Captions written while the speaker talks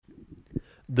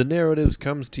The narratives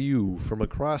comes to you from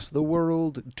across the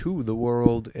world to the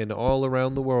world and all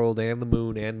around the world and the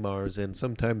moon and Mars and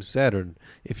sometimes Saturn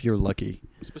if you're lucky.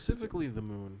 Specifically the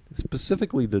moon.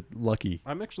 Specifically the lucky.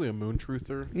 I'm actually a moon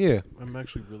truther. Yeah. I'm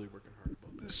actually really working hard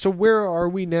about this. So where are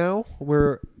we now?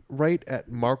 We're right at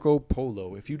Marco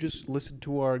Polo. If you just listened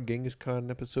to our Genghis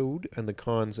Khan episode and the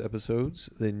Khans episodes,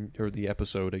 then or the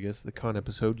episode, I guess, the Khan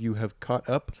episode, you have caught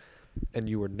up. And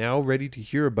you are now ready to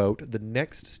hear about the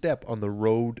next step on the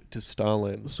road to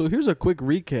Stalin. So here's a quick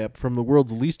recap from the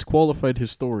world's least qualified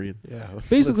historian. Yeah.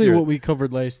 Basically, what we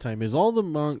covered last time is all the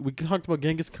we talked about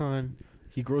Genghis Khan.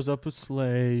 He grows up a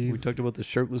slave. We talked about the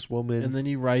shirtless woman. And then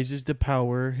he rises to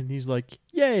power, and he's like,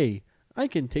 yay, I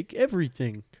can take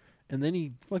everything. And then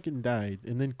he fucking died.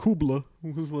 And then Kubla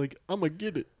was like, I'm going to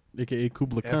get it, a.k.a.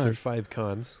 Kubla Khan. After 5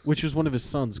 Khans. Which was one of his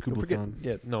sons, Kubla Khan.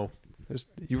 Yeah, no.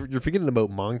 You're forgetting about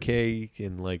Monkey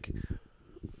and, like,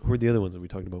 who are the other ones that we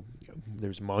talked about?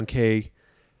 There's Monkey.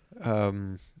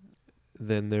 Then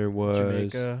there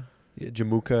was...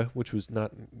 Jamaica, which was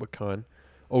not what Khan.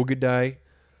 Ogadai.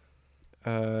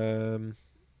 I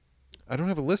don't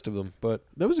have a list of them, but...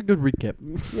 That was a good recap.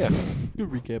 Yeah.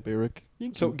 Good recap, Eric.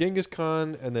 So Genghis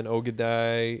Khan, and then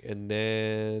Ogadai, and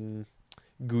then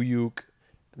Guyuk.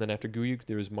 And then after Guyuk,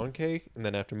 there is Monkey. And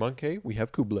then after Monkey, we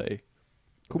have Kublai.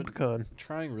 Kublai Khan.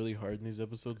 Trying really hard in these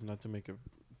episodes not to make a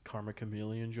karma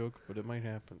chameleon joke, but it might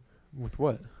happen. With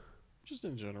what? Just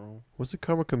in general. What's the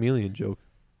karma chameleon joke?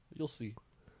 You'll see.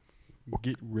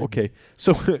 Get ready. Okay,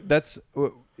 so that's...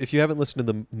 If you haven't listened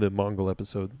to the Mongol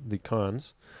episode, the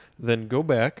Khans, then go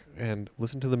back and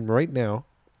listen to them right now.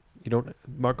 You don't...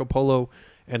 Marco Polo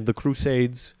and the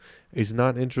Crusades is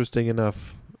not interesting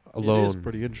enough alone. It is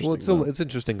pretty interesting. Well, it's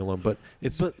interesting alone, but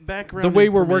it's background the way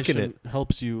we're working it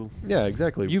helps you. Yeah,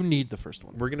 exactly. You need the first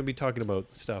one. We're going to be talking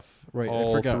about stuff right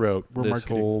all I forgot. throughout We're this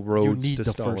marketing. whole road you need to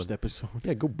the Stalin. First episode.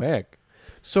 Yeah, go back.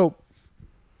 So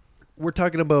we're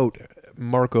talking about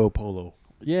Marco Polo.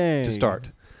 Yay. To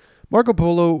start. Marco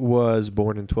Polo was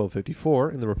born in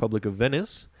 1254 in the Republic of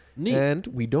Venice. Neat. And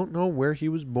we don't know where he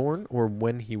was born or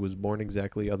when he was born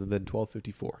exactly other than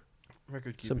 1254.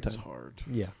 Record keeping is hard.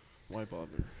 Yeah. Why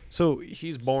bother? So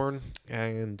he's born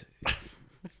and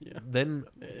yeah. then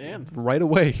right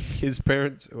away his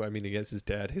parents, I guess his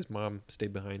dad, his mom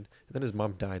stayed behind. And then his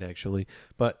mom died actually.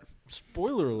 But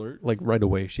spoiler alert. Like right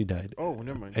away she died. Oh,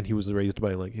 never mind. And he was raised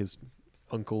by like his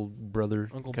uncle, brother,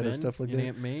 kind of stuff like and that.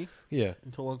 Aunt May? Yeah.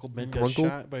 Until Uncle Ben got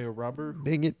shot by a robber.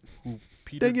 Dang it. Who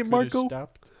Peter Dang it, Marco.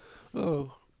 Stopped.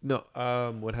 Oh. No,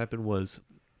 what happened was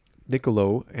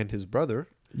Niccolo and his brother,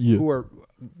 yeah. who are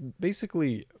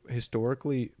basically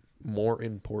historically more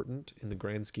important in the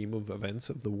grand scheme of events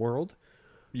of the world.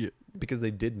 Yeah. Because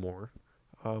they did more.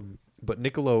 But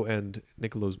Niccolo and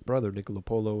Niccolo's brother, Niccolo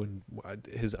Polo, and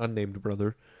his unnamed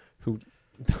brother, who...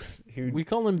 we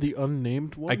call him the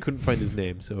unnamed one? I couldn't find his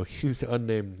name, so he's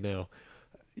unnamed now.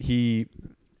 He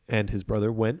and his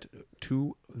brother went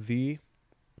to the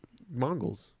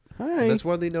Mongols. Hi. And that's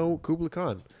why they know Kublai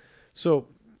Khan. So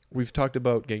we've talked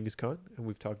about Genghis Khan, and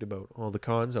we've talked about all the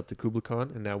Khans up to Kublai Khan,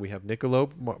 and now we have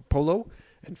Niccolo Polo,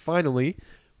 and finally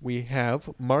we have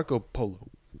Marco Polo.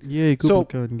 Yay, Kublai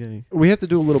Khan gay. We have to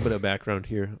do a little bit of background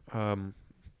here.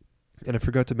 And I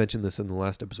forgot to mention this in the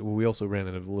last episode. Well, we also ran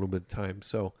out of a little bit of time.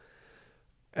 So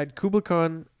at Kublai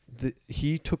Khan,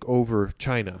 he took over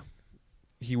China.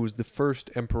 He was the first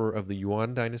emperor of the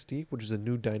Yuan dynasty, which is a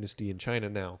new dynasty in China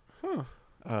now. Huh.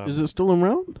 Is it still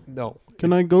around? No.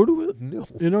 Can I go to it? No.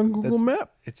 It on Google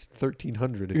Map? It's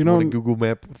 1300. If you want to Google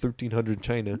Map 1300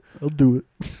 China. I'll do it.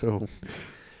 So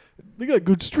they got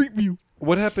good street view.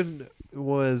 What happened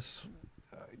was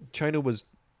China was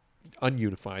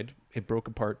ununified. It broke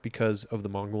apart because of the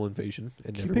Mongol invasion.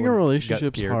 And keeping a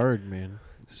relationship's hard, man.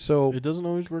 So it doesn't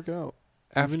always work out.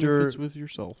 After even if it's with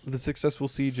yourself. The successful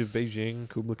siege of Beijing,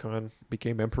 Kublai Khan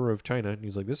became emperor of China, and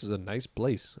he's like, "This is a nice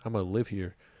place. I'm gonna live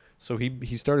here." So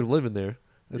he started living there.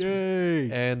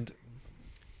 Yay! And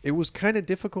it was kind of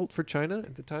difficult for China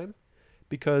at the time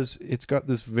because it's got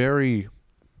this very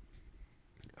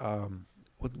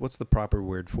what's the proper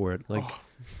word for it? Like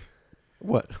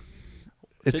what?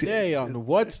 Today on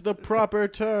What's the Proper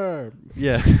Term?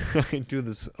 Yeah, I do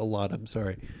this a lot. I'm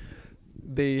sorry.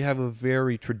 They have a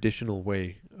very traditional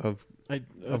way of working.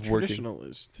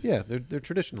 Traditionalist. Yeah, they're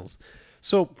traditionals.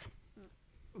 So,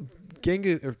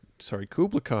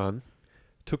 Kublai Khan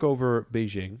took over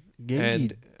Beijing,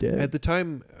 and at the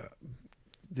time,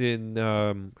 in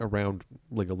around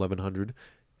like 1100,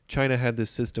 China had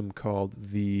this system called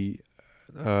the.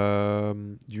 Do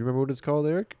you remember what it's called,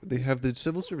 Eric? They have the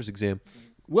civil service exam.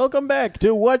 Welcome back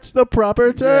to What's the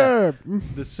Proper Term?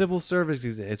 The civil service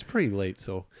exam. It's pretty late,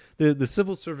 so the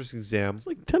civil service exam It's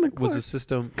like 10 o'clock. was a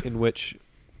system in which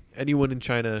anyone in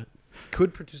China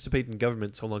could participate in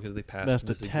government so long as they passed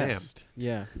this exam. test.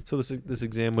 Yeah. So this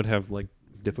exam would have like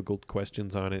difficult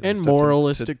questions on it And stuff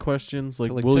moralistic questions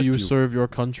like, like, will test you you. serve your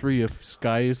country if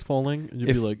sky is falling? And you'd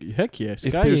be If- like, heck yeah, if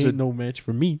sky there's ain't a- no match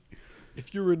for me.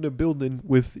 If you're in a building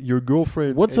with your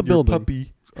girlfriend What's and a your building?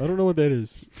 puppy I don't know what that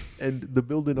is. and the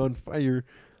building on fire,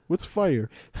 What's fire?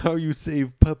 how you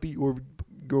save puppy or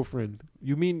girlfriend?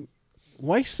 You mean,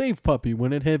 why save puppy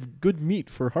when it have good meat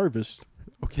for harvest?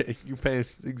 Okay, you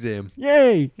passed the exam.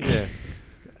 Yay! Yeah.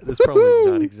 That's probably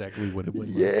not exactly what it went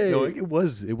like. Yay. No, it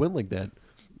was. It went like that.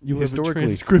 You have a Historically.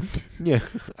 transcript. Yeah.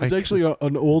 It's actually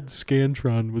an old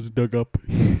Scantron was dug up.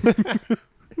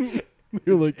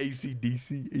 You're like,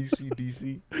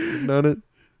 ACDC, not it.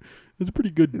 it's a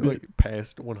pretty good bit. Like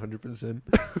passed 100%.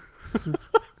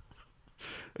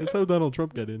 That's how Donald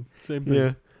Trump got in. Same thing.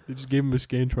 Yeah. They just gave him a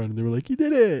Scantron and they were like, you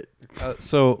did it.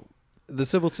 So the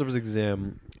civil service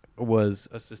exam was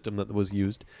a system that was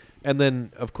used. And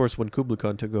then, of course, when Kublai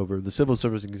Khan took over, the civil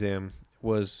service exam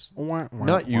was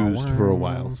not used for a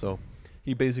while. So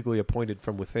he basically appointed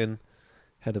from within,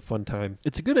 had a fun time.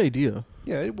 It's a good idea.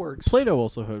 Yeah, it works. Plato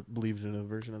also believed in a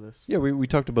version of this. Yeah, we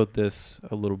talked about this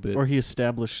a little bit. Or he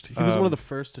established. He was one Um, of the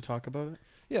first to talk about it.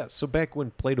 Yeah, so back when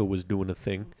Plato was doing a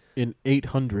thing In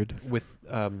 800. with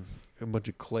a bunch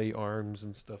of clay arms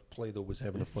and stuff, Plato was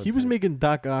having a fun He was time. making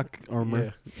Doc Ock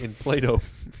armor. Yeah, in Plato.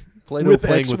 Plato With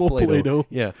playing with actual Plato. Play-Doh.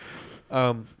 Yeah.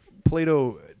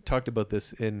 Plato talked about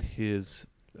this in his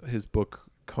book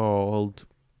called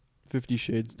 50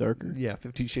 Shades Darker.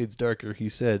 50 Shades Darker. He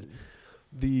said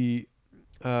the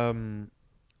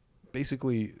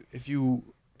basically if you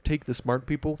take the smart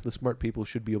people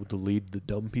should be able to lead the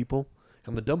dumb people.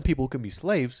 And the dumb people can be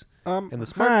slaves, and the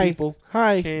smart people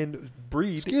can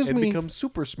breed Excuse and me. become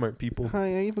super smart people. Hi,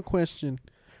 I have a question.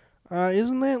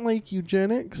 Isn't that like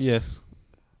eugenics? Yes.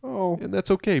 Oh, And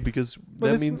that's okay because But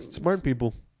that it's- means smart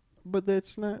people. but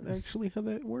that's not actually how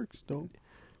that works, though.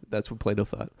 That's what Plato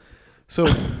thought. So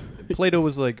Plato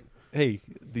was like, hey,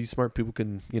 these smart people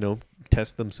can,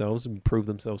 test themselves and prove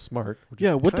themselves smart. Which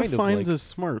Yeah, is what kind of defines like, as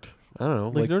smart? I don't know.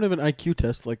 Like, they don't have an IQ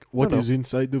test. Like, what No, no. is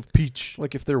inside of peach?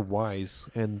 Like if they're wise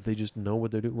and they just know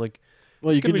what they're doing. Like, Well,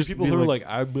 there's you gonna could be just people be who are like, like,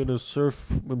 I've been a serf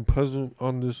and peasant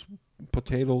on this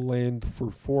potato land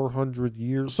for 400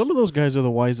 years. some of those guys are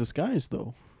the wisest guys,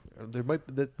 though. There might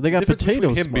be They got difference between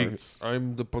potato him being, smarts.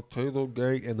 I'm the potato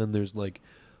guy, and then there's like,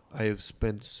 I have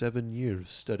spent 7 years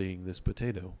studying this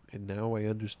potato, and now I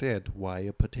understand why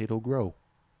a potato grow.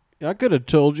 I could have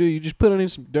told you. You just put on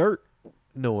some dirt.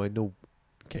 No, I know.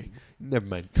 Okay, never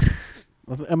mind.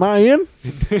 Am I in?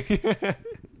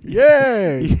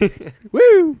 Yay!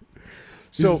 Woo!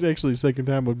 So, This is actually the second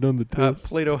time I've done the test.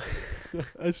 Plato,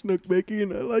 I snuck back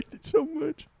in. I liked it so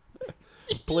much.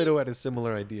 Plato had a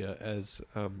similar idea as,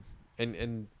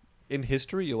 and in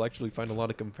history, you'll actually find a lot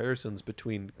of comparisons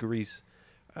between Greece,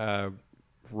 Rome,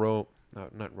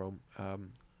 not Rome.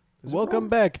 Is it Welcome Rome?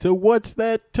 back to What's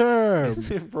That Term? Is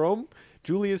it Rome?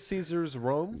 Julius Caesar's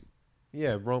Rome?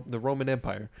 Yeah, Rome, the Roman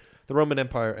Empire. The Roman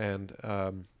Empire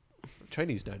and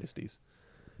Chinese dynasties.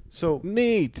 So,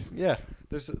 Neat. yeah,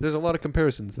 there's a lot of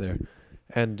comparisons there.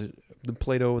 And the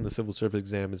Plato and the civil service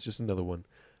exam is just another one.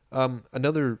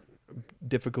 Another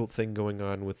difficult thing going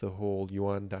on with the whole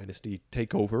Yuan dynasty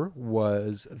takeover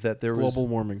was that there Global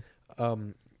warming.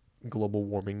 was global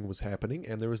warming was happening,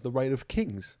 and there was the right of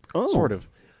kings, Oh. sort of.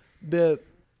 The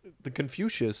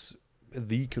Confucius,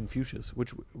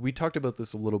 which we talked about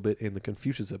this a little bit in the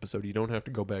Confucius episode. You don't have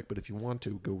to go back, but if you want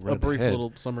to, go right A brief ahead.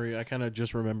 little summary. I kind of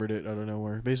just remembered it out of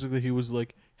nowhere. Basically, he was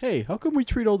like, hey, how come we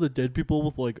treat all the dead people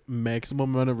with, like,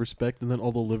 maximum amount of respect and then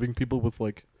all the living people with,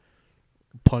 like,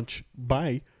 punch?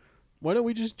 Bye. Why don't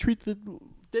we just treat the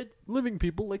dead living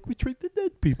people like we treat the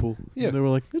dead people? Yeah. And they were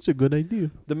like, that's a good idea.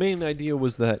 The main idea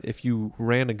was that if you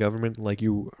ran a government like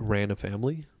you ran a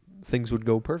family, things would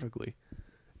go perfectly.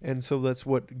 And so that's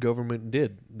what government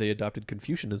did. They adopted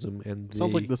Confucianism, and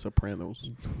Sounds they, like The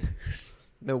Sopranos.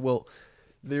 No, well,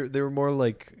 they were more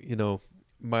like, the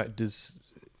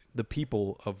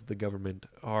people of the government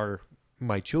are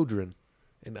my children,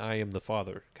 and I am the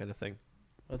father, kind of thing.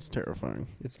 That's terrifying.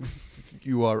 It's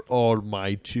you are all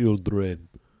my children.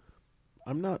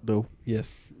 I'm not, though.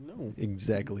 Yes, No.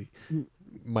 exactly.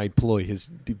 My ploy has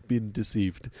been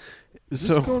deceived. Is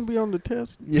So this going beyond the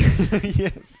test? yeah,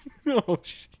 yes. Oh,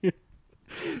 shit.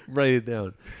 Write it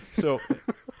down. So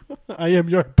I am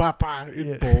your papa in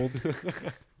Yeah. bold.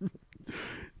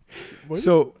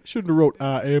 So shouldn't have wrote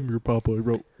 "I am your papa." I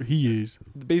wrote "he is."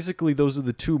 basically, those are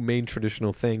the two main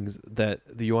traditional things that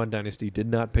the Yuan dynasty did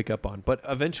not pick up on. But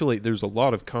eventually, there's a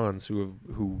lot of Khans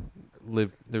who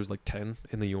lived. There's like 10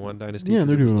 in the Yuan dynasty. Yeah, 'cause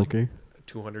they're it was doing like okay.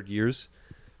 200 years.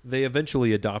 They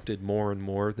eventually adopted more and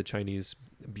more the Chinese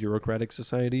bureaucratic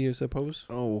society, I suppose.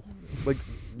 Oh, Like,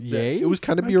 yay! it was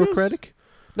kind of I guess. bureaucratic,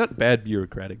 not bad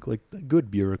bureaucratic, like good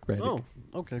bureaucratic. Oh,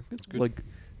 okay, that's good. Like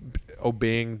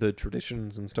obeying the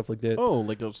traditions and stuff like that. oh,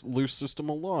 like a loose system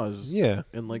of laws. Yeah,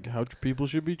 and like how people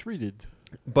should be treated.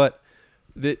 but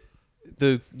the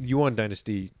Yuan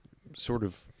dynasty sort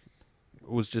of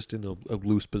was just in a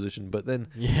loose position. But then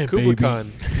Yeah, Kublai baby.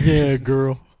 Khan, Yeah,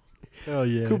 girl. Hell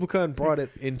yeah. Kublai Khan brought it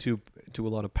into a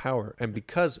lot of power, and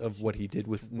because of what he did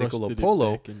with Niccolo Rusted it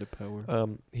Polo, back into power.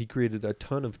 he created a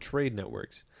ton of trade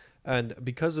networks. And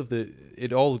because of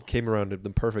it all came around at the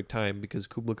perfect time because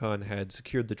Kublai Khan had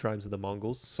secured the tribes of the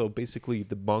Mongols. So basically,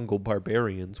 the Mongol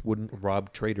barbarians wouldn't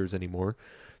rob traders anymore.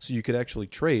 So you could actually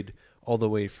trade all the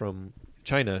way from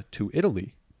China to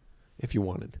Italy if you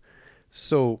wanted.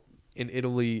 So in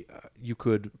Italy, you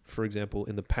could, for example,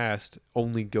 in the past,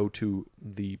 only go to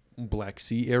the Black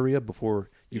Sea area before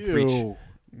you reach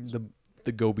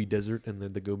the Gobi Desert, and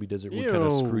then the Gobi Desert would kind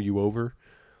of screw you over.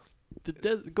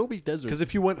 The Gobi Desert. Because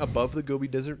if you went above the Gobi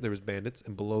Desert, there was bandits,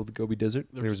 and below the Gobi Desert,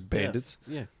 there was bandits.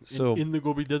 Death. Yeah. So in the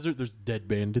Gobi Desert, there's dead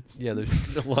bandits. yeah,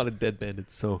 there's a lot of dead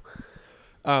bandits. So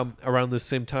around the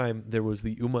same time, there was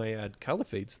the Umayyad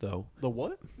Caliphates, though. The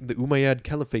what? The Umayyad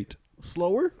Caliphate.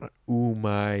 Slower?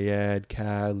 Umayyad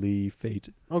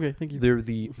Caliphate. Okay, thank you. They're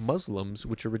the Muslims,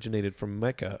 which originated from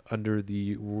Mecca under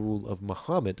the rule of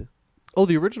Muhammad, Oh,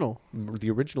 the original.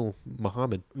 the original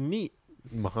Muhammad, Neat.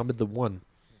 Muhammad the One.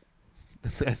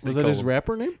 As they Was that call his him.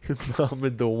 rapper name?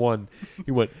 Muhammad the One.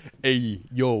 He went, "Hey,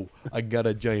 yo, I got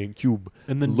a giant cube."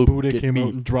 And then Look Buddha at came me.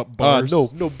 out and dropped bars. No,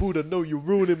 Buddha, no, you're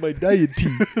ruining my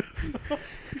deity.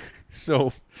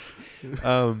 So,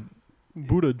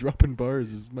 Buddha dropping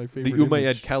bars is my favorite. the Umayyad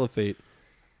image. Caliphate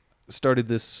started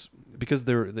this because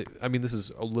I mean, this is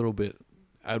a little bit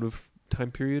out of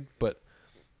time period, but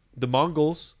the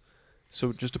Mongols.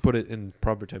 So just to put it in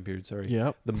proper time period, sorry.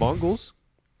 Yeah. The Mongols,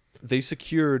 they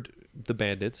secured the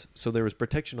bandits, so there was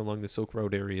protection along the Silk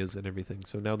Road areas and everything.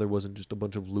 So now there wasn't just a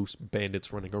bunch of loose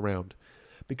bandits running around.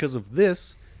 Because of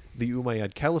this, the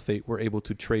Umayyad Caliphate were able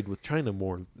to trade with China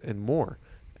more and more.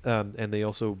 And they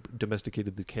also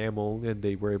domesticated the camel, and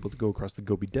they were able to go across the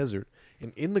Gobi Desert.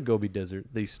 And in the Gobi Desert,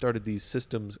 they started these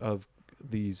systems of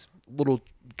these little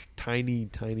tiny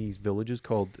villages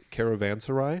called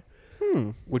caravanserai,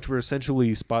 which were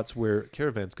essentially spots where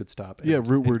caravans could stop. Yeah, and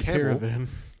rootward caravan.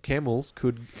 Camels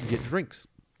could get drinks.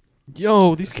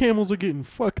 Yo, these camels are getting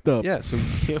fucked up. Yeah, so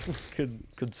camels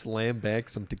could slam back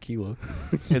some tequila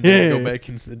and then go back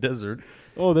into the desert.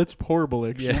 Oh, that's horrible,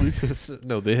 actually. Yeah.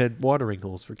 No, they had watering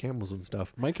holes for camels and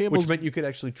stuff. My camels. Which meant you could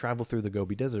actually travel through the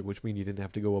Gobi Desert, which means you didn't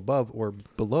have to go above or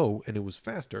below, and it was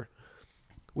faster,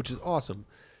 which is awesome.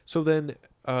 So then,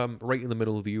 right in the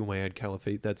middle of the Umayyad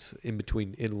Caliphate, that's in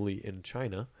between Italy and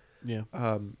China. Yeah.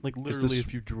 Like is literally, this-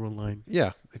 if you drew a line.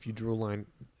 Yeah, if you drew a line,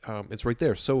 it's right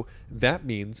there. So that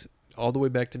means all the way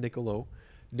back to Niccolo.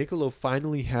 Niccolo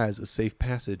finally has a safe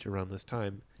passage around this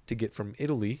time to get from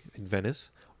Italy in Venice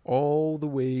all the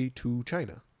way to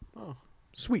China. Oh,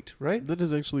 Sweet, right? that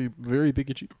is actually very big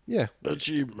achievement. Yeah.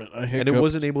 Achievement. And it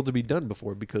wasn't able to be done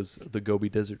before because of the Gobi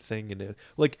Desert thing, and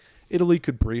like Italy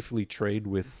could briefly trade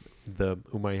with the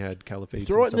Umayyad Caliphate.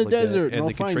 Throw and it in stuff the like that, desert and and I'll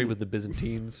they could find trade it. with the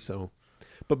Byzantines. So,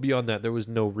 but beyond that, there was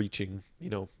no reaching,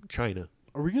 China.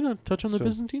 Are we gonna touch on the So-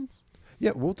 Byzantines?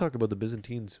 Yeah, we'll talk about the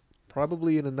Byzantines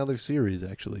probably in another series,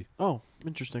 actually. Oh,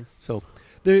 interesting. So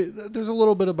there's a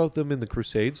little bit about them in the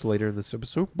Crusades later in this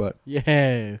episode, but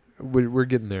Yeah. we're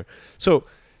getting there. So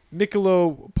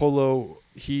Niccolo Polo,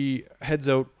 he heads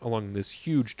out along this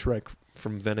huge trek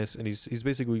from Venice, and he's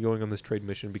basically going on this trade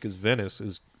mission because Venice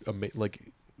is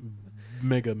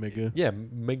Mega.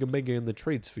 mega in the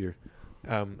trade sphere.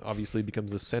 Obviously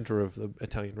becomes the center of the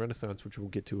Italian Renaissance, which we'll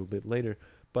get to a bit later.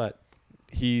 But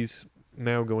he's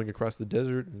now going across the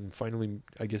desert, and finally,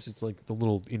 I guess it's like the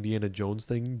little Indiana Jones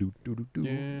thing,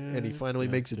 and he finally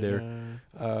makes it there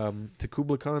to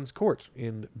Kublai Khan's court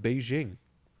in Beijing.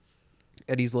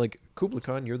 And he's like, Kublai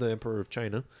Khan, you're the emperor of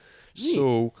China,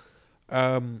 so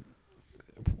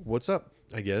what's up?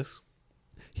 I guess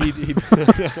he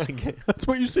That's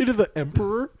what you say to the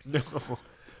emperor? no.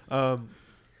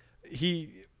 He.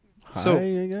 Hi, So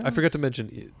I guess? I forgot to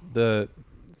mention the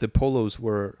polos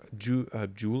were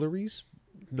jewelries,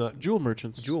 not Jewel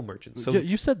merchants. jewel merchants. So yeah,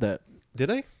 you said that. did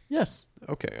I? Yes.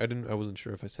 Okay, I wasn't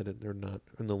sure if I said it or not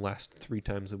in the last 3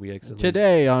 times that we accidentally.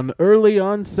 Today on early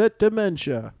onset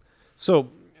dementia. So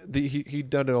he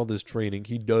done all this training.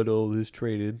 He done all this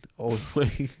training all the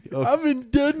way. I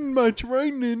haven't done my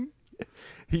training.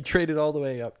 He traded all the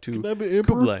way up to Can I be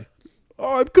emperor? Kublai.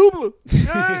 Oh, I'm Kubla.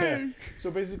 Yay! So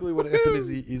basically, what happened is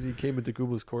he came into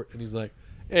Kubla's court and he's like,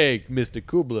 "Hey, Mr.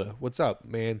 Kubla, what's up,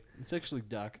 man? It's actually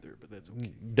doctor, but that's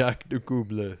okay. Dr.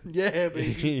 Kubla." Yeah,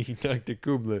 baby. Dr.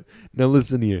 Kubla. Now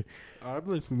listen here. I'm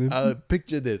listening.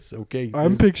 Picture this, okay?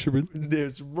 I'm picturing.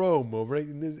 There's Rome, all right,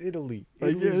 and there's Italy. I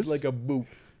Italy's guess. like a boot,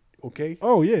 okay?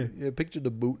 Oh, yeah. Yeah, picture the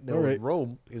boot. Now All right.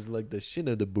 Rome is like the shin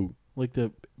of the boot. Like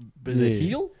the Yeah.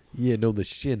 heel? Yeah, no, the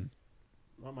shin.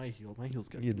 Not my heel. My heel's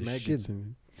got Yeah, the maggots shin.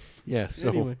 in Yeah, it. so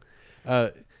Anyway,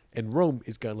 and Rome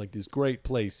has got like this great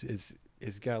place.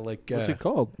 It's got like what's it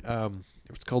called?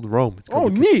 it's called Rome. It's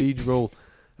called Oh, the neat. Cathedral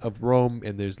of Rome,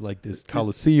 and there's like this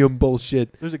Colosseum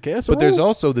bullshit. There's a casserole? But there's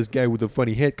also this guy with a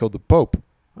funny hat called the Pope.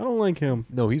 I don't like him.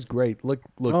 No, he's great. Look,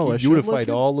 Oh, I he should unified like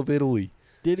him? all of Italy.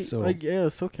 Did he? So- I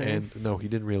guess. Okay. And no, he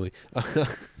didn't really.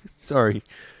 Sorry.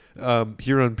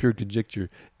 Here on pure conjecture,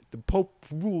 the Pope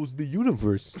rules the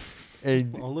universe.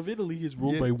 And all of Italy is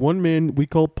ruled Yeah. by one man we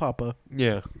call Papa.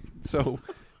 yeah, so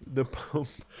the Pope.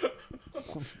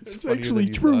 It's funnier actually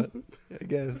than you true. thought, I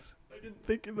guess. I didn't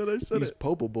think that I said He's it.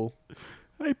 popeable.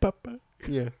 Hi, Papa.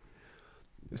 Yeah.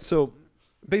 So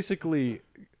basically,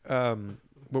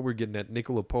 what we're getting at,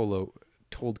 Nicola Polo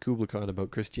told Kubla Khan about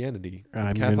Christianity and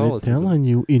I'm gonna Catholicism. tell on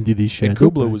you into the shadow. And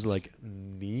Kubla box. was like,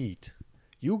 neat.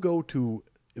 You go to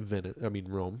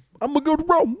Rome, I'm gonna go to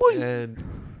Rome. Boy. and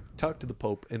talk to the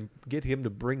Pope and get him to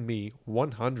bring me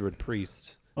 100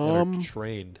 priests that are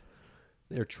trained.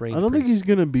 They're trained. I don't think priests.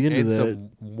 he's gonna be into and that. some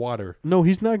water. No,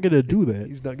 he's not gonna do that.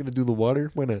 He's not going to do the water.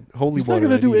 Why not? Holy He's water. not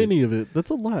gonna I do need it. any of it.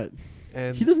 That's a lot.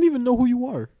 And He doesn't even know who you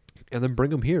are. and then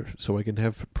bring them here so I can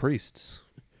have priests.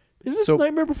 Is this So-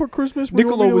 Nightmare Before Christmas? where you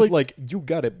want Nicola me to, was like, "You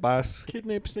got it, boss."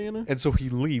 kidnap Santa. And so he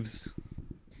leaves.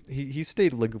 He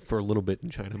stayed like for a little bit in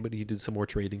China, but he did some more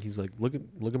trading. He's like, look at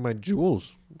my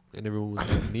jewels, and everyone was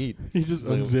like, neat. He just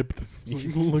So- unzipped.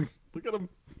 look at him.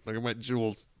 Look at my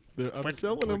jewels. I'm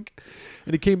selling them.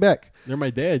 And he came back. They're my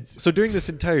dad's. So during this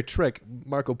entire trek,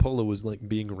 Marco Polo was like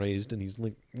being raised, and he's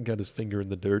like got his finger in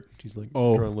the dirt. He's like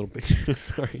drawing little pictures.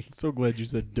 Sorry. So glad you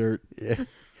said dirt. Yeah.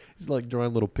 He's like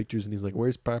drawing little pictures, and he's like,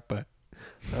 "Where's Papa?"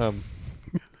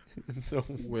 And so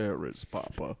Where is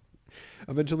Papa?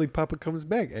 eventually, Papa comes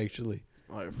back. Actually,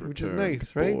 I've Which is returned,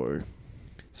 nice, right? boy.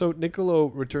 so Niccolo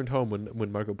returned home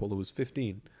when Marco Polo was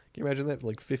 15. Can you imagine that?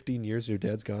 Like 15 years, your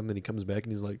dad's gone, then he comes back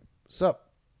and he's like, "Sup?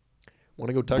 Want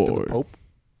to go talk to Boy. the Pope?"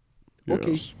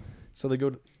 Okay. Yes. So they go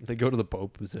to the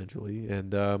Pope essentially,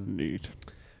 and Neat.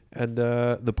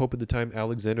 the Pope at the time,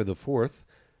 Alexander IV,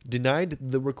 denied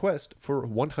the request for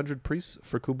 100 priests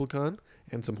for Kublai Khan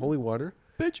and some holy water.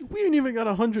 Bet you, we ain't even got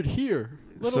 100 here,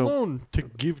 let So- alone to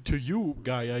give to you,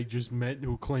 guy I just met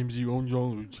who claims he owns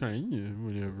all of China,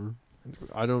 whatever.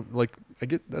 I don't like. I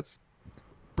get that's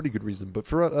pretty good reason, but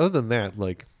for other than that,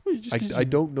 like Well, just 'cause I you-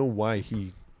 don't know why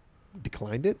he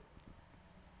declined it.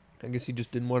 I guess he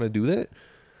just didn't want to do that.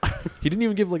 He didn't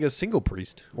even give like a single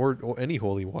priest or any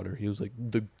holy water. He was like,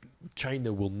 the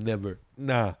China will never.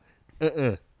 Nah.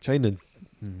 China,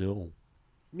 no.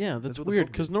 Yeah, That's that's what the weird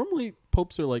Pope because normally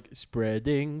popes are like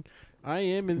spreading. I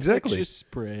am infectious Exactly.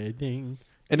 spreading.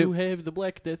 And you have the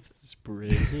Black Death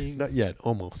spreading. Not yet.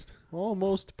 Almost.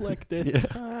 Almost Black Death Yeah,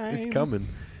 time. It's coming.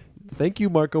 Thank you,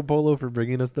 Marco Polo, for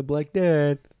bringing us the Black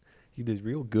Death. He did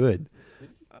real good.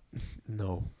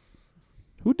 No.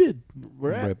 Who did?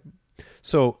 We're at. Rip.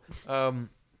 So,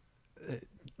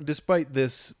 despite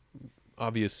this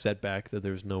obvious setback that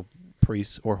there's no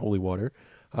priests or holy water,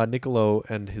 Niccolo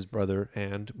and his brother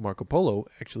and Marco Polo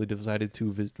actually decided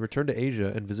to return to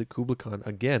Asia and visit Kublai Khan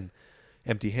again,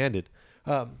 empty-handed.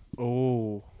 But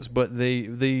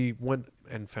they went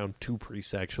and found 2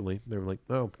 priests, actually. They were like,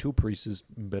 oh, 2 priests is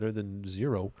better than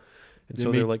 0. And They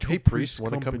so they're made like, 2 hey, priests, priest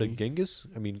want to come to company. Genghis?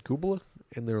 Kublai?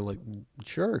 And they're like,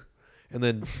 sure. And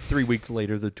then 3 weeks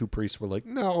later, the 2 priests were like,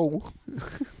 no.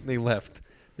 They left.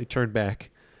 They turned back.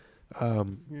 Yeah,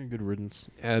 good riddance.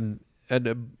 And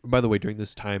by the way, during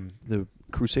this time, the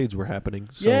Crusades were happening.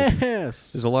 So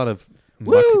Yes. there's a lot of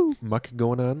Woo! muck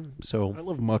going on. So, I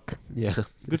love muck. yeah.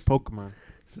 Good Pokemon.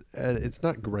 It's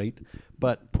not great,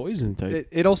 but Poison type.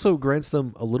 it also grants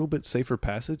them a little bit safer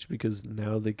passage because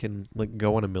now they can like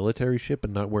go on a military ship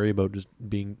and not worry about just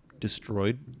being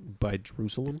destroyed by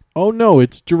Jerusalem. Oh no,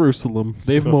 it's Jerusalem.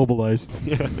 They've So- mobilized.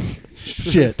 Yeah.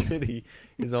 Shit. The city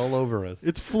is all over us.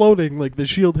 It's floating like the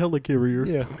shield helicarrier.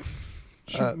 Yeah.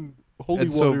 Shooting holy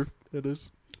and so- water at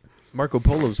us. Marco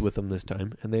Polo's with them this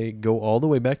time, and they go all the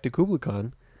way back to Kublai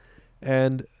Khan.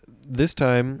 And this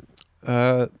time,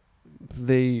 when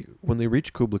they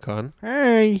reach Kublai Khan,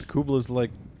 Hey. Kublai's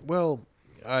like, well,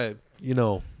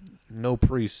 no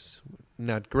priests,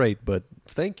 not great, but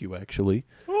thank you actually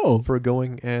Oh. for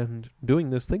going and doing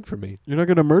this thing for me. You're not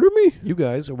going to murder me? You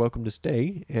guys are welcome to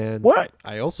stay, and What?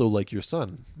 I also like your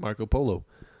son, Marco Polo.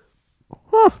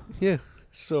 Huh. Yeah.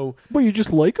 So Well, you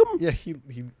just like him? yeah, he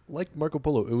liked Marco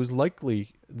Polo. It was likely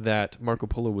that Marco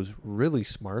Polo was really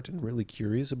smart and really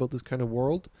curious about this kind of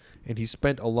world, and he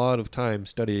spent a lot of time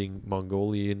studying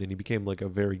Mongolian, and he became like a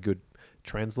very good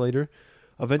translator.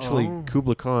 Eventually,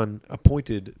 Kublai Khan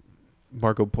appointed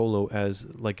Marco Polo as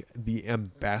like the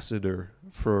ambassador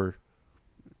for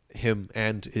him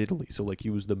and Italy. So like he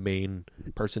was the main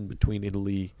person between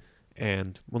Italy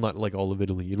and, well, not like all of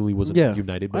Italy. Italy wasn't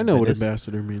united. But I know Venice, what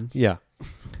ambassador means. yeah.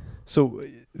 So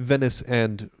Venice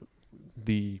and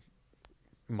the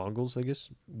Mongols, I guess,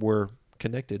 were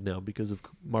connected now because of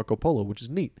Marco Polo, which is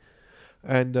neat.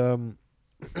 And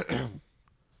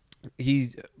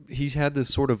he had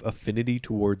this sort of affinity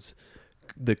towards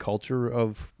the culture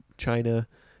of China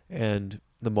and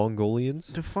the Mongolians.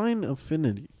 Define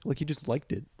affinity. Like he just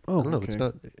liked it. Oh, I don't know. okay. It's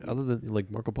not, other than like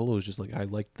Marco Polo is just like, I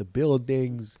liked the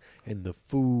buildings and the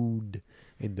food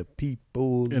and the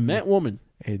people And that woman.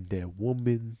 and that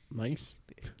woman. Nice.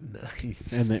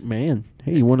 Nice. And that man.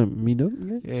 Hey, you want to meet up?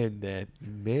 And that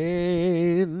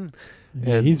man.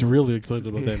 Yeah, And- he's really excited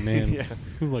about that man. Yeah.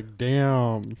 He's like,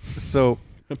 damn. So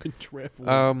I've been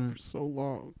traveling for so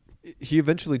long. he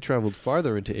eventually traveled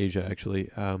farther into Asia, actually,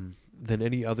 than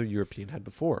any other European had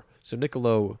before. So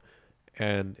Niccolo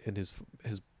and his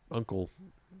uncle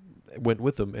went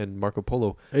with him, and Marco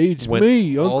Polo. Hey, it's went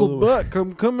me, all Uncle the way- Buck.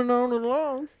 I'm coming on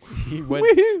along. He went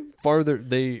Woohoo. farther.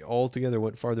 They all together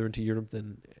went farther into Europe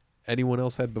than anyone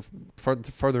else had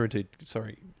farther into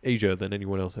Asia than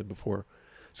anyone else had before.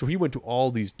 So he went to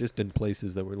all these distant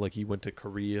places that were like, he went to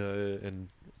Korea, and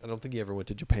I don't think he ever went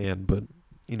to Japan, but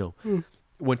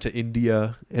went to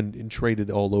India and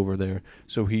traded all over there.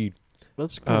 So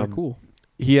That's kind of cool.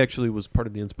 he actually was part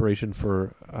of the inspiration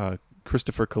for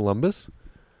Christopher Columbus,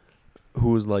 who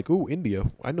was like, "Oh,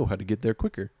 India, I know how to get there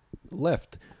quicker."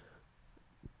 Left.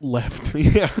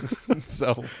 Yeah.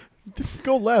 So Just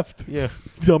go left. yeah.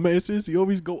 Dumbasses, you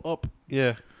always go up.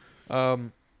 Yeah.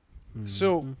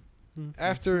 So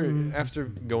after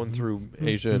going through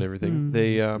Asia and everything,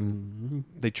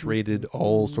 they traded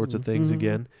all sorts of things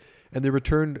again, and they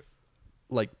returned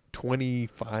like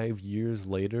 25 years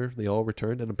later. They all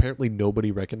returned, and apparently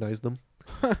nobody recognized them.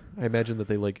 I imagine that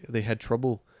they had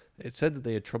trouble. It said that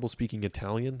they had trouble speaking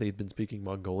Italian. They'd been speaking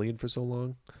Mongolian for so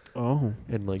long, Oh.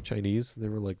 and like Chinese. They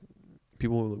were like,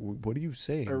 people were like, "What are you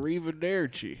saying?"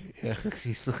 Arrivederci. Yeah,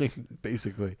 he's like,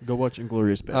 basically. Go watch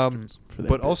Inglourious Bastards for that.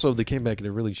 But bit. also they came back in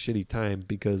a really shitty time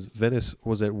because Venice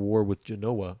was at war with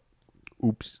Genoa.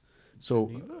 Oops.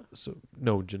 Geneva?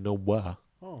 No, Genoa.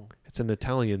 Oh. It's an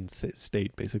Italian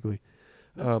state, basically.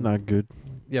 That's not good.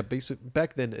 Yeah,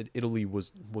 back then Italy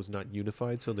was not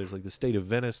unified. So there's like the state of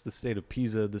Venice, the state of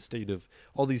Pisa, the state of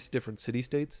all these different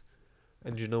city-states.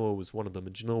 And Genoa was one of them.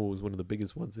 And Genoa was one of the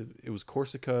biggest ones. It was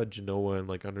Corsica, Genoa, and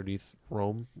like underneath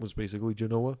Rome was basically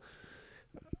Genoa.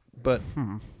 But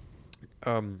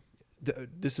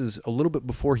this is a little bit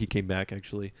before he came back,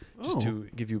 actually, just to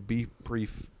give you a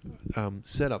brief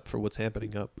setup for what's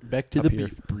happening up. Back to up the here.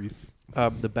 beef brief.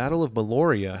 The Battle of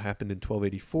Meloria happened in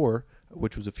 1284,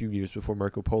 which was a few years before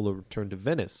Marco Polo returned to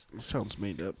Venice. Sounds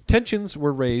made up. Tensions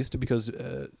were raised because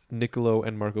Niccolo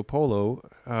and Marco Polo,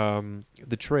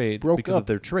 the trade, Broke because up. of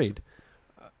their trade.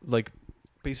 Like,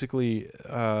 basically,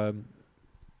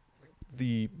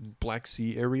 the Black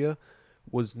Sea area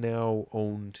was now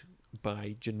owned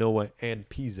by Genoa and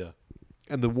Pisa.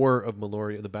 And the War of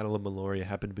Meloria, the Battle of Meloria,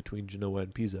 happened between Genoa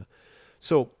and Pisa.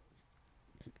 So,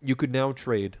 you could now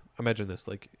trade, imagine this,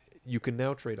 like, you can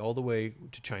now trade all the way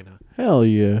to China, Hell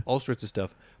yeah. all sorts of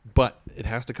stuff, but it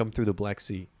has to come through the Black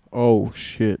Sea. Oh,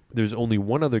 shit. There's only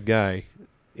one other guy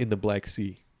in the Black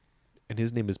Sea, and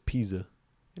his name is Pisa,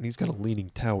 and he's got a leaning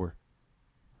tower.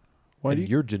 Why and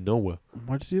you're Genoa,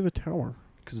 Why does he have a tower?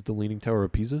 because it's the leaning tower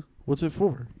of Pisa. What's it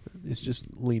for? It's just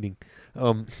leaning.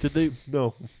 Did they...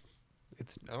 No,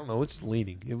 I don't know. It's just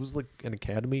leaning. It was like an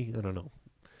academy. I don't know.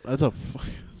 That's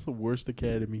that's the worst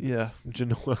academy. Yeah,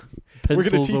 Genoa.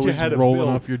 Pencils teach you always how to rolling build.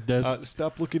 off your desk.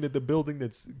 Stop looking at the building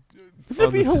that's.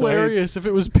 That'd be hilarious if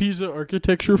it was Pisa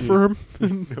Architecture Firm.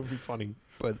 That would be funny.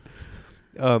 But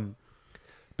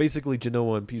basically,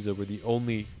 Genoa and Pisa were the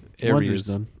only Wonders areas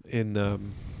done. in the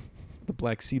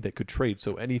Black Sea that could trade.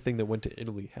 So anything that went to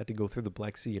Italy had to go through the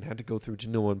Black Sea and had to go through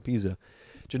Genoa and Pisa.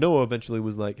 Genoa eventually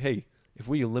was like, hey, if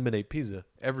we eliminate Pisa,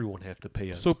 everyone have to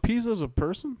pay us. So Pisa's a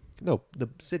person? No, the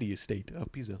city estate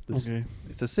of Pisa. Okay.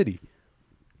 It's a city.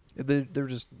 They're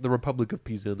just the Republic of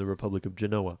Pisa and the Republic of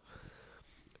Genoa.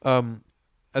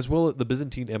 As well, the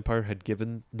Byzantine Empire had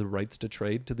given the rights to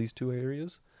trade to these two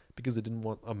areas because it didn't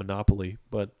want a monopoly,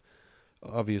 but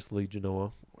obviously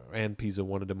Genoa and Pisa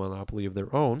wanted a monopoly of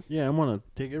their own. Yeah, I want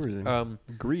to take everything.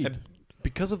 Agreed. And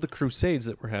because of the Crusades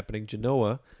that were happening,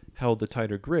 Genoa held a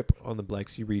tighter grip on the Black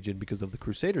Sea region because of the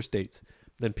Crusader states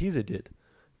than Pisa did.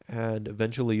 And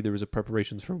eventually there was a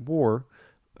preparations for war.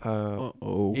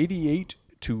 88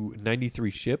 to 93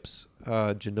 ships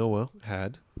Genoa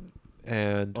had,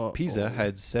 and Pisa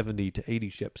had 70 to 80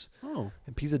 ships. Oh.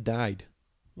 And Pisa died.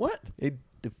 What? It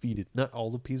defeated, not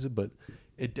all of Pisa, but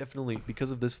it definitely,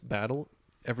 because of this battle,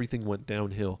 everything went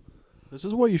downhill. This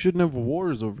is why you shouldn't have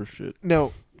wars over shit.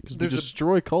 Now, Because they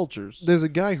destroy cultures. there's a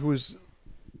guy who was,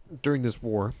 during this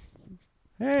war,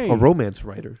 Hey. a romance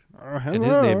writer, hello. and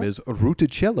his name is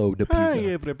Ruticello de Pisa. Hi,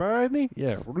 everybody.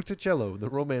 Yeah, Ruticello, the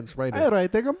romance writer. I'm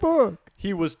writing a book.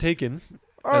 He was taken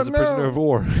Oh, as a prisoner of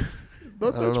war.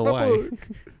 Don't I don't touch know my why.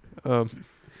 book.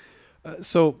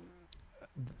 So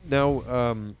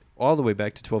now all the way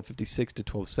back to 1256 to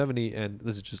 1270, and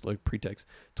this is just like pretext,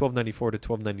 1294 to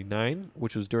 1299,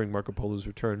 which was during Marco Polo's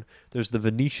return. There's the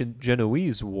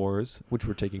Venetian-Genoese wars, which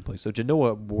were taking place. So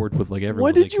Genoa warred with like everyone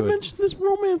Why did they you could. mention this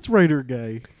romance writer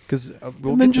guy? Because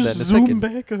we'll and then get to just that in a zoom second.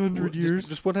 back 100 years.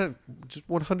 Just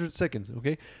 100 seconds,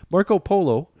 okay? Marco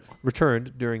Polo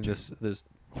returned during this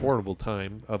horrible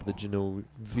time of the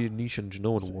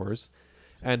Venetian-Genoan wars,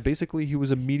 and basically he was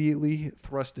immediately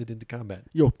thrusted into combat.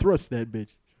 Yo, thrust that bitch.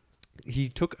 He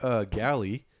took a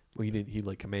galley. Well, he didn't. He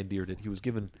like commandeered it. He was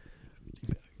given.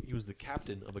 He was the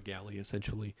captain of a galley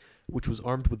essentially, which was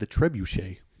armed with a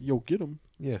trebuchet. Yo, get him.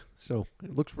 Yeah, so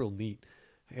it looks real neat.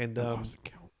 And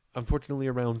unfortunately,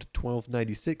 around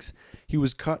 1296, he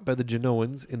was caught by the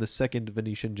Genoans in the Second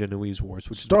Venetian-Genoese Wars,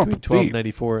 which Stop is between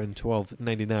 1294 and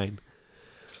 1299.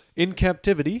 In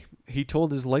captivity, he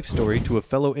told his life story to a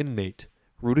fellow inmate,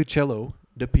 Ruticello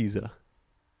de Pisa.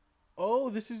 Oh,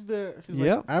 this is the... He's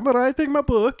Yeah. like, I'm writing my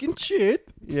book and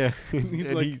shit. Yeah,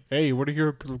 He's like, hey, want to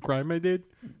hear some crime I did?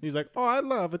 He's like, oh, I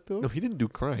love it, too. no, he didn't do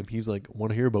crime. He's like, want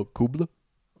to hear about Kubla?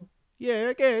 Yeah,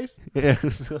 I guess. Yeah,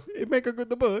 so, It make a good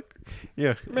book.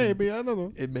 yeah. Maybe, I don't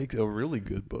know. It makes a really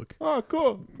good book. Oh,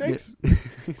 cool. Thanks. Yeah.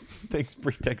 Thanks,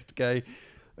 pretext guy.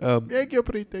 Thank you,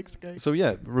 pretext guy. So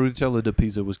yeah, Ruticello de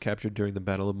Pisa was captured during the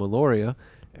Battle of Meloria,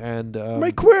 and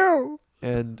My quill!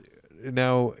 and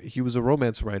now he was a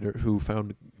romance writer who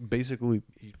found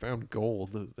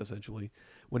gold essentially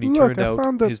when he Look, turned I out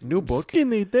found a his new book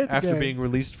Skinny dead after guy. being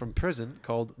released from prison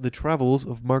called The Travels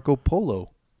of Marco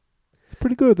Polo. It's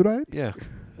pretty good, right? Yeah,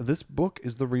 this book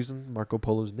is the reason Marco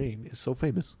Polo's name is so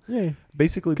famous. Yeah.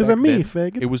 Basically, Because back I'm me, then,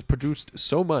 faggot. it was produced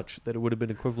so much that it would have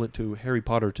been equivalent to Harry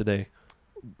Potter today.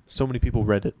 So many people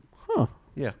read it. Huh.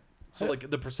 Yeah. So like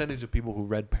the percentage of people who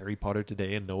read Harry Potter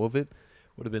today and know of it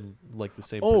would have been like the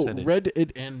same Oh, percentage. read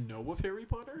it and know of Harry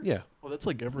Potter? Yeah. Oh, that's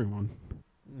like everyone.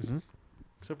 Mm-hmm.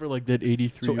 Except for like that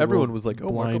 83 So everyone was like, "Oh,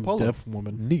 Marco blind Polo, deaf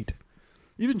woman. neat."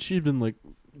 Even she'd been like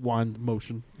wand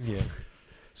motion. Yeah.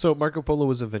 So Marco Polo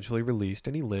was eventually released,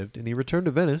 and he lived, and he returned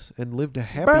to Venice and lived a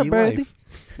happy life.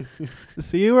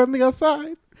 See you on the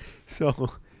outside.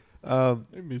 So, I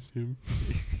miss him.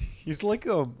 he's like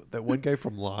that one guy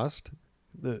from Lost.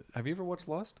 Have you ever watched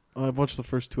Lost? I've watched the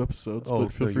first 2 episodes, Oh,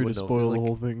 but feel no, you free to wouldn't know. spoil There's the like-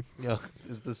 whole thing. Yeah.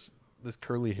 Is this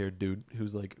curly haired dude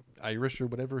who's like Irish or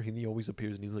whatever? And he always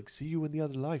appears, and he's like, "See you in the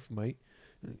other life, mate."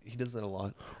 He does that a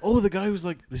lot. Oh, the guy who's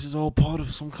like, this is all part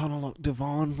of some kind of like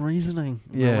divine reasoning.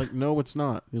 And they're Yeah. like, no, it's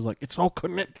not. He's like, it's all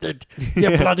connected.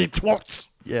 You bloody twats.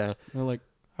 Yeah. And they're like,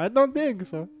 I don't think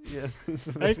so. Yeah.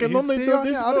 I can only do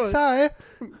this much. side.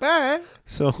 Bye.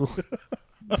 So,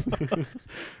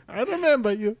 I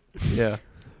remember you. yeah.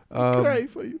 Cry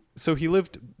for you. So he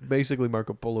lived, basically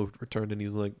Marco Polo returned and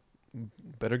he's like,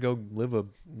 better go live a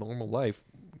normal life.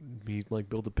 He like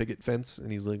built a picket fence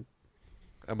and he's like,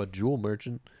 I'm a jewel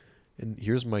merchant and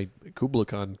here's my Kubla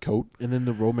Khan coat. And then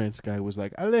the romance guy was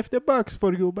like, I left a box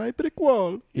for you by brick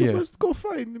wall. You Yeah. must go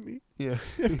find me. Yeah.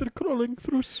 After crawling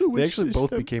through sewage They actually both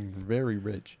system. became very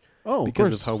rich Oh, because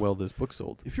course. of how well this book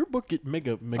sold. If your book get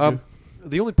mega.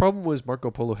 The only problem was Marco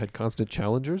Polo had constant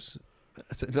challengers.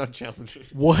 Not challengers.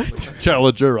 What?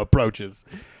 Challenger approaches.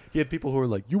 He had people who were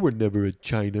like, you were never in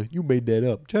China. You made that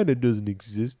up. China doesn't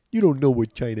exist. You don't know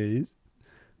what China is.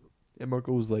 And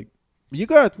Marco was like, You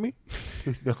got me.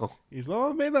 no. It's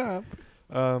all made up.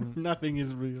 Nothing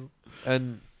is real.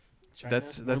 And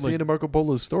That's the end of Marco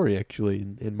Polo's story, actually.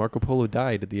 And Marco Polo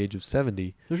died at the age of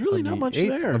 70. There's really on not the much 8th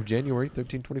there. of January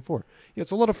 1324. Yeah,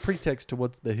 it's a lot of pretext to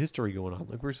what's the history going on.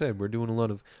 Like we said, we're doing a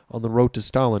lot of on the road to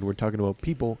Stalin. We're talking about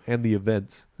people and the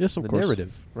events, Yes, of the course.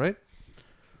 narrative, right?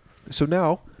 So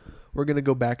now we're going to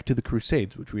go back to the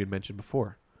Crusades, which we had mentioned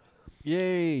before.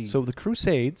 Yay. So the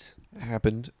Crusades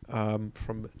happened from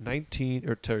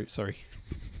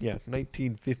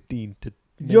 1915 to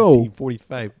Yo,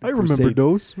 1945. I remember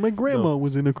those. My grandma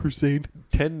was in a crusade.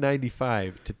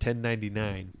 1095 to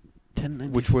 1099,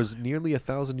 1090. which was nearly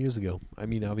 1,000 years ago. I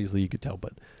mean, obviously you could tell,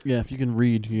 but Yeah, if you can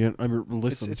read,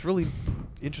 listen. it's really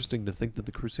interesting to think that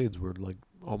the Crusades were like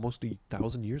almost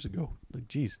 1,000 years ago. Like,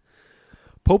 geez.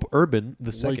 Pope Urban II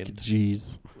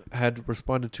jeez. had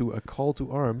responded to a call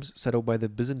to arms set out by the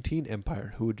Byzantine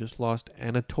Empire, who had just lost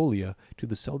Anatolia to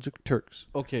the Seljuk Turks.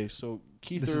 Okay, so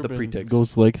Keith This is Urban the pretext.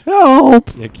 goes like,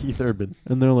 help! Yeah, Keith Urban.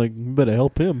 And they're like, we better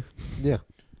help him. Yeah.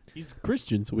 He's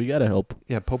Christian, so we gotta help.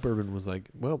 Yeah, Pope Urban was like,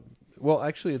 well,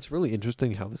 actually, it's really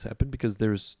interesting how this happened because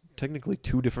there's technically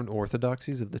two different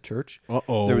orthodoxies of the church.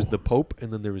 Uh-oh. There was the Pope,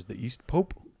 and then there was the East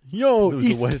Pope. Yo, There was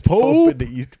East the West Pope? Pope and the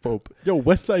East Pope. Yo,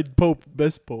 West Side Pope,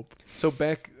 best Pope. So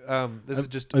back, this is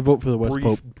just I vote for the West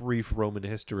Pope. brief Roman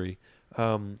history.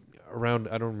 Around,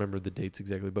 I don't remember the dates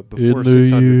exactly, but In before the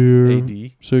 600 year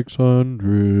AD,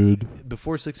 600.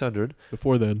 before 600,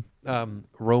 Before then.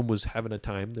 Rome was having a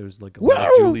time. There's like a lot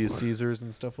of Julius Caesars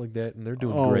and stuff like that, and they're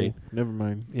doing great. Never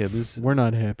mind. Yeah, this We're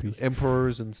not happy.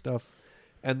 emperors and stuff.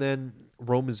 And then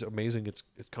Rome is amazing. It's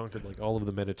conquered like all of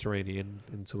the Mediterranean,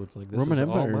 and so it's like this Roman is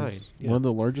all Empire mine. is Yeah. one of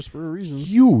the largest for a reason.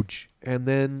 Huge. And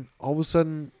then all of a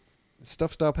sudden,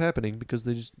 stuff stopped happening because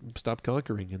they just stopped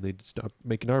conquering and they stopped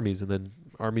making armies, and then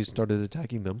armies started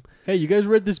attacking them. Hey, you guys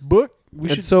read this book? We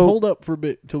And should so- hold up for a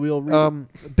bit till we all read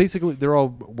it. Basically, they're all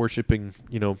worshiping,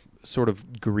 sort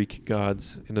of Greek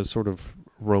gods in a sort of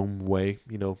Rome way.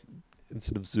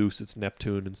 Instead of Zeus, it's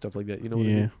Neptune and stuff like that. You know what I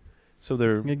Yeah. mean? So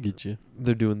they're I get you.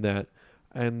 doing that.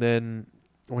 And then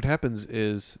what happens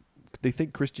is they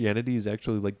think Christianity is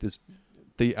actually like this.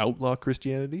 They outlaw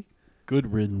Christianity,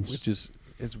 Good riddance. which is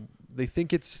they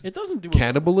think it's It doesn't do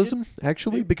cannibalism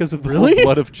actually because of the Really?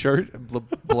 blood of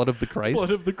blood of the Christ.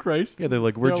 Blood of the Christ. Yeah, they're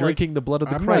like, we're They're like, drinking the blood of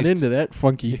the I'm Christ. not into that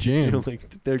funky You're jam.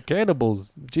 like, they're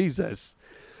cannibals, Jesus.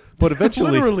 But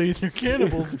eventually, Literally, they're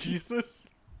cannibals, Jesus.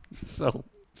 so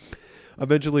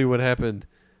eventually, what happened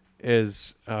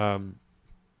is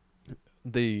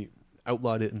they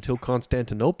outlawed it until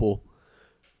Constantinople,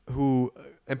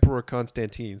 Emperor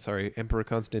Constantine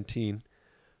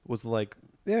was like,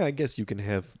 yeah, I guess you can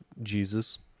have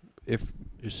Jesus if.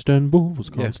 Istanbul was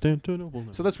Yeah. Constantinople.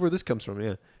 So that's where this comes from,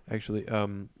 yeah, actually.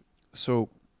 So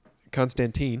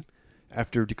Constantine,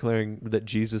 after declaring that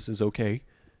Jesus is okay,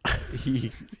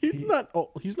 he's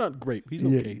not great. He's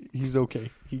yeah, okay. he's okay.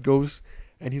 He goes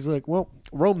and he's like, well,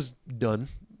 Rome's done,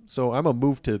 so I'm going to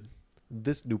move to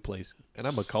this new place, and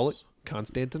I'm going to call it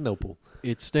Constantinople.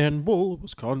 Istanbul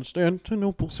was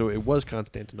Constantinople. So it was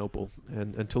Constantinople,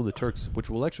 and until the Turks, which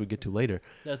we'll actually get to later,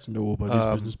 That's nobody's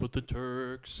Um, business but the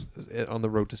Turks. on the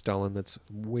road to Stalin, that's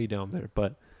way down there.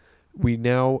 But we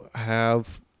now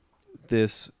have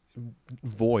this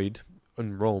void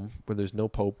in Rome where there's no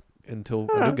pope until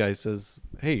a new guy says,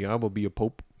 hey, I will be a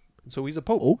pope. So he's a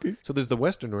pope. Okay. So there's the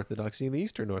Western Orthodoxy and the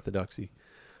Eastern Orthodoxy.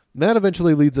 And that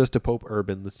eventually leads us to Pope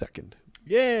Urban II.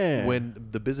 Yeah. When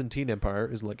the Byzantine Empire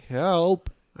is like,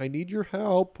 help, I need your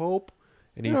help, Pope.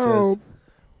 And he Help. says,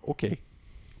 okay,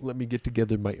 let me get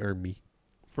together my army.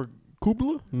 For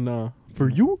Kubla? Nah. For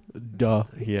you? Duh.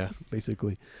 Yeah,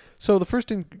 basically. So the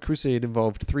first crusade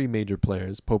involved three major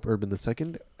players, Pope Urban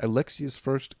II, Alexius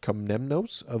I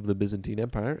Komnenos of the Byzantine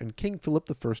Empire, and King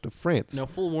Philip I of France. Now,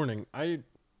 full warning. I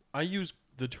use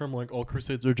the term like all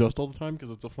crusades are just all the time because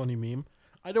it's a funny meme.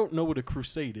 I don't know what a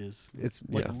crusade is. It's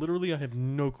Like yeah. literally, I have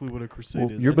no clue what a crusade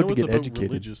Well, is. you're I know about to it's get about educated.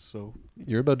 Religious, so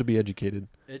You're about to be educated.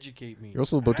 educate me. You're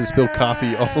also about to spill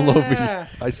coffee all over you.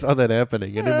 I saw that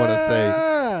happening. I didn't want to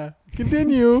say.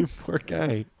 Continue. Poor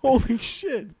guy. Holy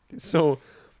shit. So,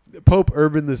 Pope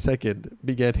Urban II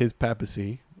began his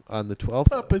papacy on the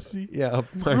 12th Papacy. of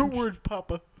Root March word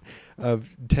papa. of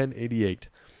 1088.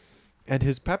 And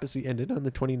his papacy ended on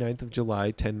the 29th of July,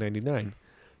 1099.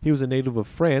 He was a native of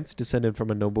France, descended from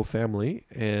a noble family,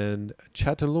 and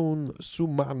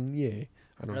Châtillon-sous-Marnier.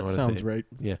 I don't know That how to sounds say it. right.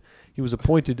 Yeah. He was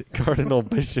appointed Cardinal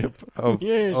Bishop of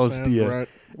Yeah, Ostia sounds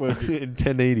right. in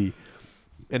 1080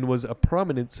 and was a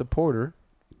prominent supporter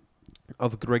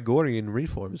of Gregorian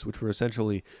reforms, which were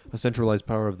essentially a centralized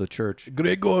power of the church.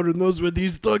 Gregor knows what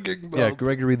he's talking about. Yeah,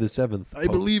 Gregory the Seventh. I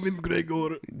believe in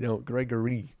Gregor. No,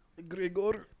 Gregory.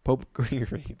 Gregor. Pope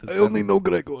Gregory the I Seventh. only know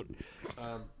Gregor.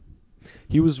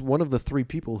 He was one of the 3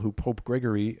 people who Pope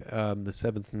Gregory the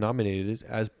Seventh nominated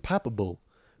as papable,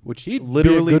 which He'd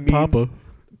literally be a good means papa.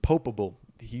 popable.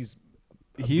 He's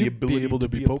the He'd ability be able to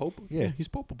be a pope. Yeah, He's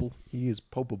popeable. he is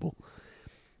popable.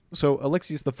 So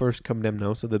Alexius I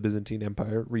Komnenos of the Byzantine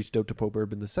Empire reached out to Pope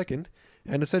Urban II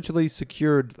and essentially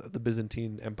secured the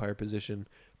Byzantine Empire position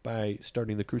by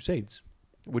starting the Crusades,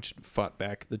 which fought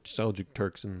back the Seljuk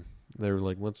Turks, and they were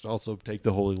like, let's also take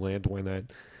the Holy Land, why not?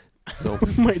 So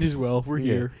Might as well. We're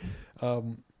Yeah. here.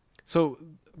 So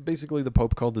basically the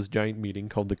Pope called this giant meeting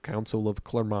called the Council of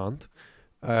Clermont,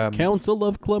 Council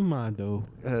of Clemando.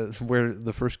 where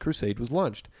the First Crusade was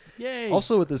launched. Yay.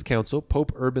 Also at this council,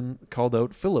 Pope Urban called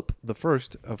out Philip I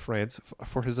of France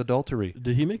for his adultery.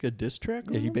 Did he make a diss track?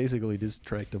 Yeah, he on him? basically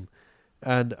distract him.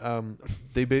 And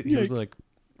he was like,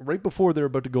 right before they're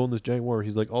about to go on this giant war,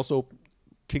 he's like, also,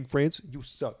 King France, you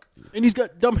suck. And he's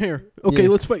got dumb hair. Okay, Yeah.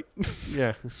 let's fight.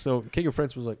 Yeah, so King of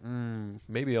France was like,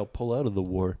 maybe I'll pull out of the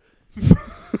war. This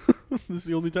is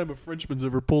the only time a Frenchman's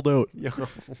ever pulled out. Yeah.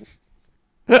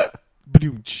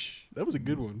 Ba-doom-tsh. That was a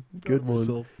good one. Good Proud of one.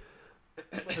 myself.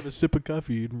 I'll have a sip of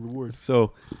coffee in reward.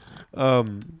 So,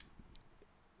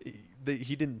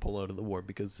 he didn't pull out of the war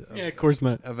because Yeah, of course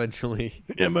not. eventually,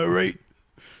 Am I right?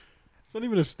 It's not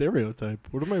even a stereotype.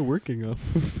 What am I working off?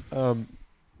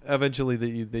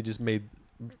 eventually they just made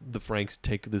the Franks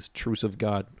take this truce of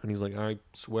God, and he's like, I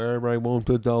swear I won't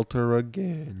adulter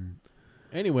again.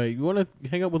 Anyway, you want to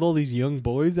hang out with all these young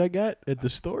boys I got at the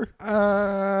store?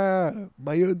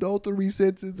 My adultery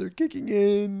senses are kicking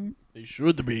in. They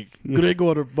should be.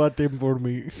 Gregor bought them for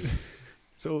me.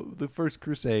 So the First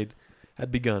Crusade had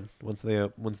begun once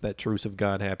that truce of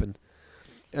God happened,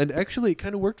 and actually it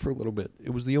kind of worked for a little bit. It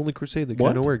was the only crusade that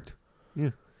kind of What? worked. Yeah.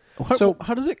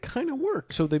 How does it kind of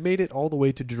work? So they made it all the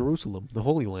way to Jerusalem, the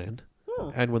Holy Land,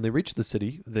 Oh. and when they reached the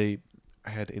city, they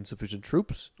had insufficient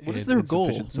troops. What is and their goal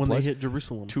insufficient when they supplies hit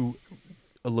Jerusalem? to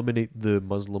eliminate the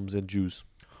Muslims and Jews?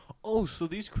 Oh, so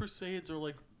these crusades are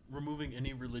like removing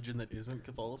any religion that isn't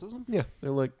Catholicism? Yeah,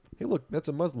 they're like, hey, look, that's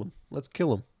a Muslim. Let's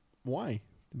kill him Why?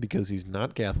 because he's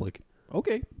not Catholic.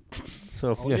 Okay.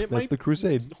 So I'll yeah, get that's my the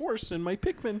crusade. Horse and my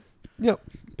Pikmin. Yep,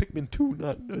 Pikmin 2,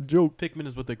 not a joke. Pikmin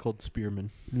is what they called spearmen.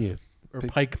 Yeah, Or Pik-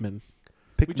 pikemen.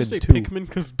 Pikmin We just say 2. Pikmin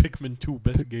because Pikmin 2,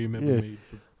 best game ever Yeah. made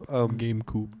for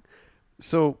GameCube.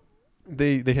 So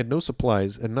they had no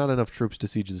supplies and not enough troops to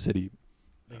siege the city.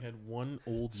 They had one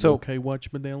old So, yokai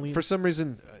watch medallion. For some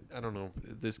reason, I don't know,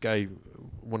 this guy,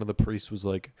 one of the priests was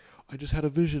like, I just had a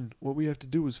vision. What we have to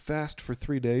do is fast for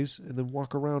 3 days and then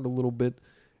walk around a little bit.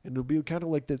 And it'll be kind of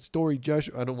like that story,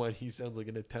 Joshua. I don't know why he sounds like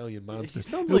an Italian monster. He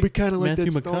sounds It'll be like kind of like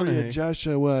Matthew that story McConaughey. of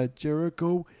Joshua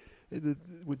Jericho,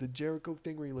 with the Jericho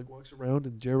thing where he like walks around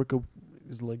and Jericho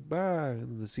is like, bah,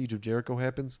 and the siege of Jericho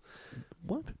happens.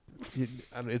 What? I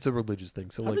don't know, it's a religious thing.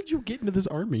 So How like, did you get into this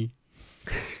army?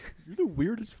 You're the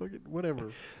weirdest fucking whatever.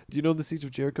 do you know the siege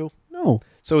of Jericho? No.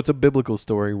 So it's a biblical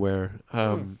story where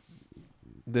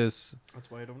this That's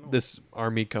why I don't know. this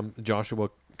army Joshua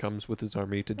comes with his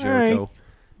army to All Jericho,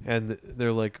 and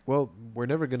they're like, well, we're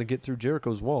never going to get through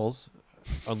Jericho's walls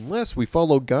unless we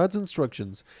follow God's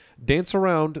instructions. Dance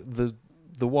around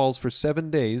the walls for 7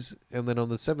 days, and then on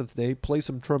the 7th day, play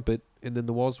some trumpet, and then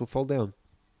the walls will fall down.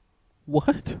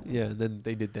 What? Yeah, and then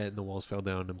they did that, and the walls fell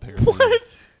down, apparently.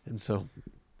 What? And so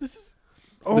This is.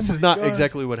 this is not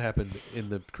exactly what happened in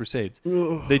the Crusades.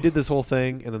 They did this whole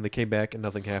thing, and then they came back, and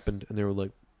nothing happened, and they were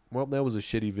like, well, that was a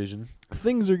shitty vision.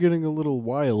 Things are getting a little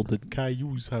wild at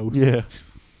Caillou's house. Yeah.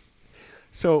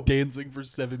 So Dancing for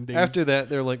 7 days. after that,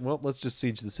 they're like, well, let's just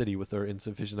siege the city with our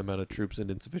insufficient amount of troops and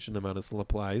insufficient amount of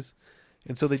supplies.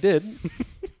 And so they did.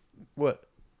 What?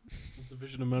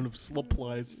 Insufficient amount of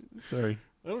supplies. Sorry.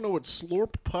 I don't know what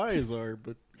slorp pies are,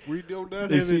 but we do not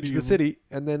They have sieged any the of them. city,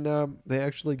 and then they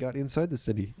actually got inside the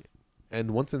city.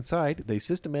 And once inside, they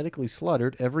systematically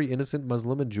slaughtered every innocent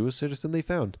Muslim and Jewish citizen they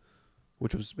found,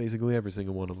 which was basically every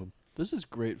single one of them. This is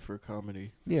great for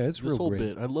comedy. Yeah, it's This real whole great.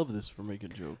 bit. I love this for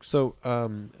making jokes. So,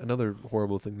 another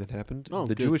horrible thing that happened. Oh,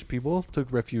 the good. Jewish people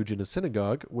took refuge in a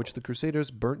synagogue, which the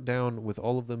Crusaders burnt down with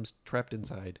all of them trapped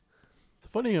inside. It's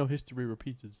funny how history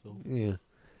repeats itself. Yeah.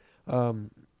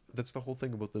 That's the whole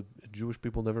thing about the Jewish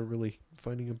people never really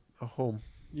finding a home.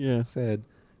 Yeah. Sad,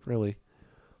 really.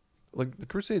 Like, the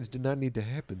Crusades did not need to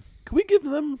happen. Can we give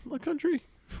them a country?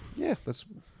 Yeah, that's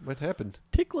what happened.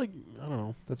 Take, like, I don't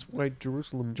know, That's why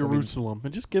Jerusalem... Jerusalem,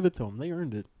 and just give it to them. They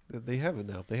earned it. They have it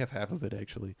now. They have half of it,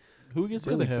 actually. Who gets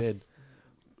Really the other half?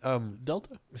 bad.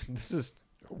 Delta? This is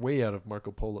way out of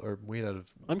Marco Polo, or way out of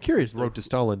I'm curious. Road to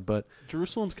Stalin, but...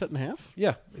 Jerusalem's cut in half?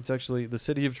 Yeah, it's actually the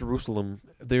city of Jerusalem.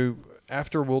 They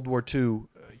after World War II,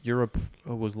 Europe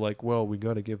was like, well, we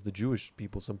got to give the Jewish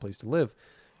people some place to live,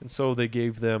 and so they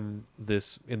gave them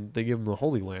this, and they gave them the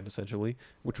Holy Land essentially,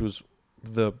 which was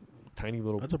the tiny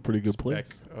little That's a pretty good speck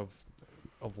place.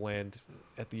 of land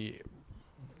at the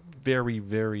very,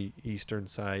 very eastern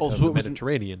side Oh, of so the it was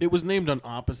Mediterranean. It was named on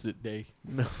opposite day.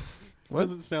 No. Why What?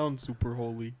 does it sound super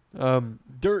holy? Um,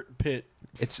 Dirt pit.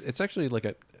 it's actually like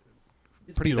a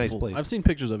It's pretty nice beautiful. place. I've seen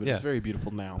pictures of it. Yeah. It's very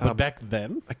beautiful now. But back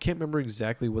then, I can't remember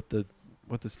exactly what the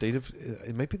state of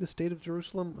it might be the state of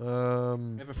Jerusalem.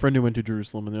 I have a friend who went to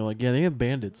Jerusalem, and they're like, "Yeah, they have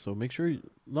bandits. So make sure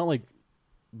not like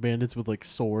bandits with like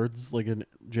swords, like a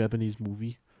Japanese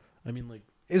movie. I mean, like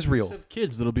Israel. just have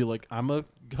kids that'll be like, I'm a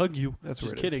hug you. That's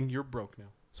just where it is. kidding. You're broke now.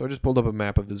 So I just pulled up a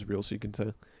map of Israel so you can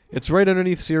tell. It's right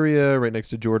underneath Syria, right next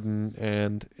to Jordan,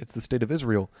 and it's the state of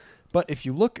Israel. But if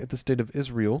you look at the state of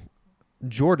Israel,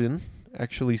 Jordan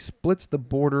actually splits the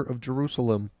border of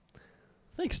Jerusalem.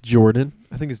 Thanks, Jordan.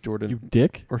 I think it's Jordan You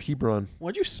dick. or Hebron.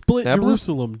 Why'd you split Nablus?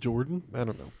 Jerusalem, Jordan? I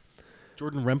don't know.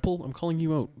 Jordan Rempel, I'm calling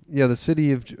you out. Yeah, the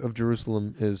city of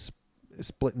Jerusalem is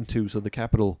split in two. So the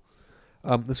capital.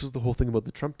 This was the whole thing about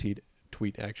the Trump tweet.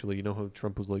 Actually, you know how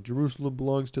Trump was like, Jerusalem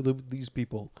belongs to these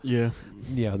people. Yeah.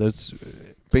 Yeah, that's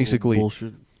basically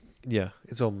bullshit. Yeah,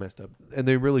 it's all messed up, and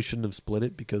they really shouldn't have split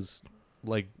it because,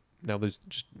 like, now there's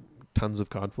just tons of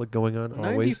conflict going on.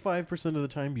 Always. 95% of the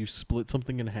time you split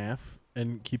something in half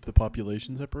and keep the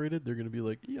population separated, they're going to be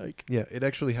like, yike. Yeah, it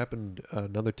actually happened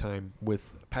another time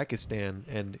with Pakistan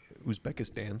and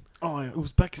Uzbekistan. Oh,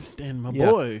 Uzbekistan, my Yeah.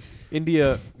 boy.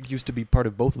 India used to be part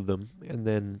of both of them, and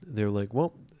then they're like,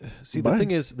 well, see, the Bye.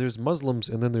 thing is, there's Muslims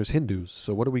and then there's Hindus,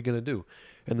 so what are we going to do?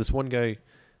 And this one guy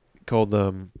called, I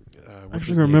what's his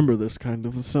actually name? remember this kind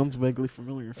of. It sounds vaguely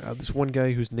familiar. This one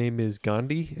guy whose name is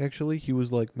Gandhi, actually, he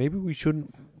was like, maybe we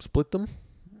shouldn't split them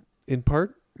in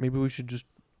part. Maybe we should just,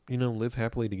 live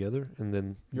happily together. And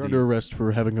then You're under arrest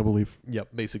for having a belief. Yep,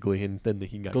 basically. And then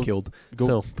he got Go- killed. Go,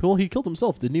 So, well, he killed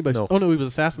himself, didn't he? No. Oh, no, he was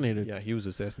assassinated. yeah, he was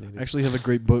assassinated. I actually have a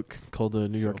great book called the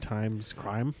New York So- Times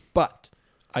Crime. But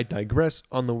I digress.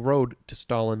 On the road to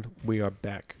Stalin, we are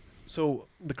back. So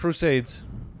the Crusades,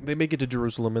 they make it to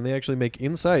Jerusalem, and they actually make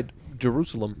inside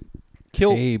Jerusalem,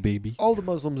 kill Hey, baby. all the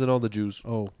Muslims and all the Jews,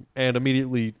 Oh, and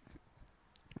immediately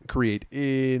create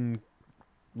inordinate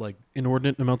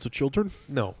amounts of children?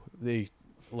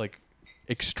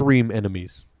 extreme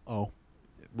enemies. Oh.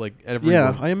 Like everyone,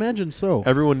 Yeah, I imagine so.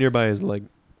 everyone nearby is like,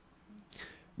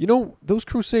 those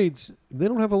Crusades, they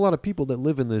don't have a lot of people that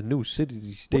live in the new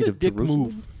city-state What a of dick Jerusalem.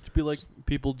 move to be like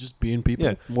people just being people.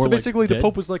 Yeah. More So basically, like the dead.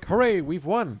 Pope was like, "Hooray, we've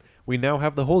won! We now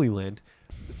have the Holy Land."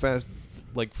 Fast,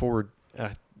 forward,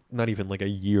 not even like a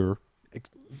year,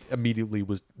 immediately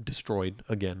was destroyed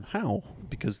again How?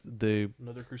 because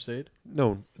Another crusade?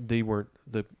 they weren't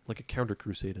a counter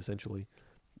crusade essentially.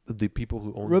 The people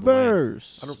who owned the land,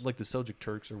 Reverse. I don't like the Seljuk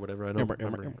Turks or whatever. I don't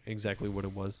remember exactly what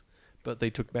it was, but they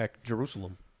took back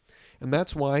Jerusalem, and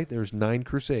that's why there's 9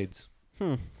 crusades,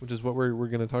 which is what we're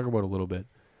going to talk about a little bit.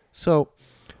 So,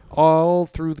 all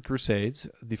through the Crusades,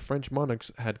 the French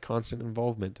monarchs had constant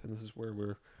involvement, and this is where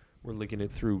we're linking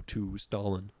it through to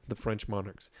Stalin, the French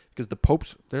monarchs, because the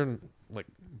popes, they're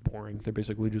boring. They're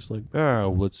basically just like,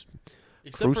 let's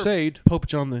Except for crusade. Pope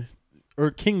John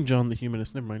King John the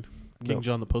Humanist. Never mind. King No.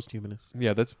 John the Post-Humanist.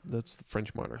 Yeah, that's the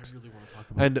French monarchs. I really want to talk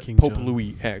about And King Pope John.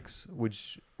 Louis X,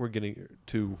 which we're getting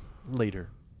to later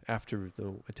after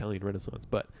the Italian Renaissance.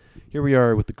 But here we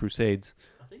are with the Crusades.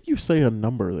 I think you say a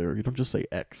number there. You don't just say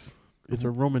X. It's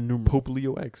a Roman numeral. Pope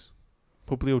Leo X.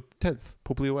 Pope Leo X.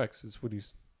 Pope Leo X is what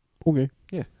he's... Okay.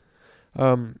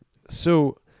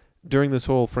 So during this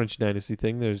whole French dynasty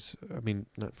thing,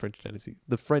 not French dynasty,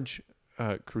 the French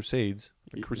Crusades,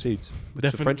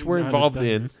 which the French were involved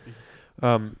in,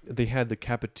 they had the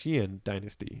Capetian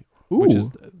dynasty, which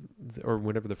is, or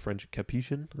whenever the French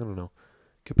Capetian, I don't know,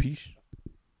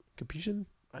 Capetian?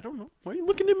 I don't know. Why are you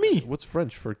looking at me? What's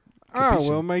French for Ah, Capetian?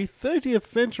 well, my 30th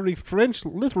century French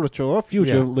literature,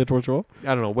 future Yeah. literature,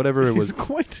 I don't know, whatever it was. is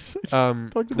quite...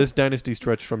 This dynasty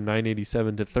stretched from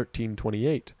 987 to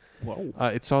 1328. Wow.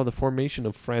 It saw the formation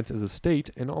of France as a state,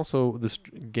 and also the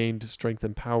gained strength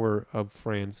and power of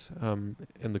France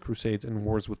in the Crusades and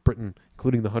wars with Britain,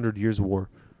 including the 100 Years' War,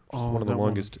 which is one of the that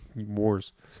longest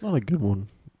wars. It's not a good one.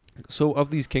 So of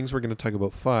these kings, we're going to talk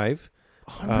about 5.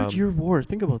 100-year war.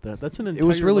 Think about that. That's an entire It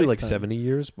was really like lifetime. 70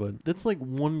 years, but That's like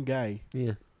one guy.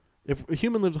 yeah. If a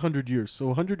human lives 100 years, so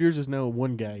 100 years is now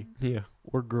one guy. Yeah.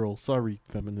 Or girl. Sorry,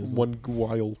 feminism. One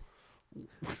while.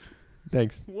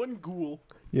 Thanks. One ghoul.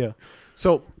 Yeah.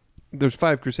 So there's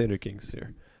 5 Crusader kings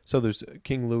here. So there's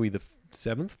King Louis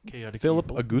VII, Chaotic Philip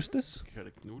evil. Augustus,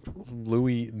 Chaotic neutral.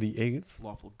 Louis VIII,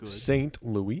 Lawful good. Saint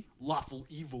Louis, Lawful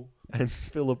evil. and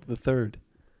Philip III.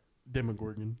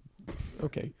 Demogorgon.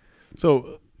 Okay,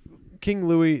 so King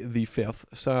Louis the Seventh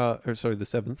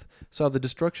saw the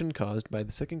destruction caused by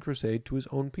the Second Crusade to his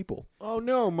own people. Oh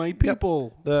no, my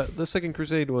people. The Second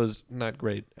Crusade was not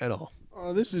great at all.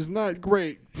 Oh, this is not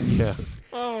great. Yeah.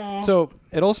 Oh. So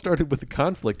it all started with a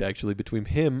conflict actually between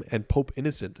him and Pope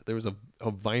Innocent. There was a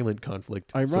violent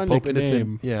conflict. Ironic so Pope Innocent,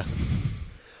 name. yeah.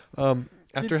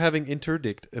 After having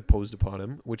interdict imposed upon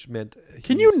him, which meant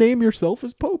Can you name yourself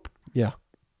as Pope? Yeah.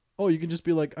 Oh, you can just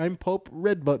be like, I'm Pope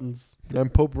Red Buttons. I'm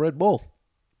Pope Red Bull.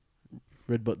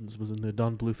 Red Buttons was in the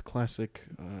Don Bluth classic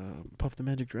Puff the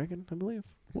Magic Dragon, I believe.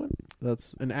 What?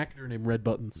 That's an actor named Red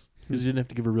Buttons. Because you didn't have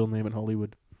to give a real name in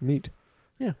Hollywood. Neat.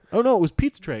 Yeah. Oh, no, it was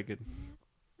Pete's Dragon.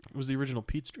 It was the original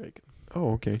Pete's Dragon.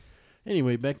 Oh, okay.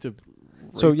 Anyway, back to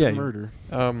So, rape yeah, and murder.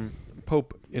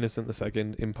 Pope Innocent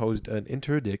II imposed an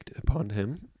interdict upon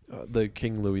him, the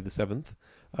King Louis VII,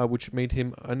 which made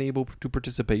him unable to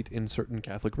participate in certain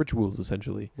Catholic rituals,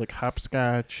 essentially. Like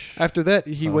hopscotch. After that,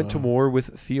 he went to war with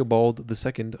Theobald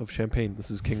II of Champagne.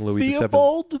 This is King Louis VII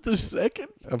Theobald II?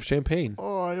 of Champagne.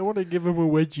 Oh, I want to give him a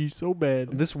wedgie so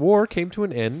bad. This war came to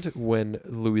an end when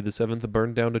Louis VII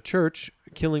burned down a church,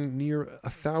 killing near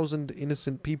 1,000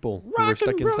 innocent people who were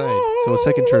stuck inside. So a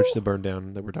second church to burn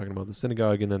down that we're talking about, the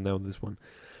synagogue, and then now this one.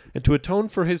 And to atone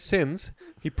for his sins,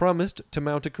 he promised to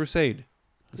mount a crusade.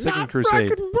 The Second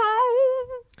Crusade.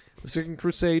 The Second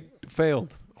Crusade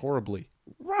failed horribly.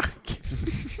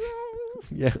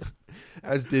 Yeah.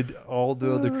 As did all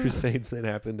the other crusades that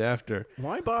happened after.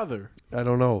 Why bother? I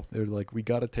don't know. They're like, we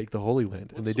got to take the Holy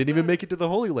Land. And they so didn't even bad? make it to the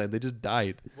Holy Land. They just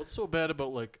died. What's so bad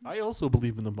about, like, I also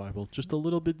believe in the Bible, just a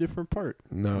little bit different part.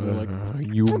 No, They're like,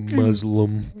 you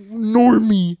Muslim.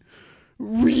 Normie.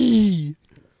 Ree.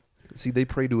 See, they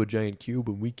pray to a giant cube,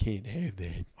 and we can't have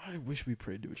that. I wish we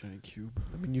prayed to a giant cube.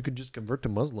 I mean, you could just convert to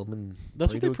Muslim and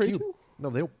That's pray what they to a pray cube. to? No,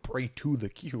 they don't pray to the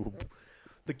cube.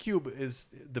 The cube is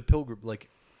the pilgrim. Like,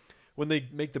 when they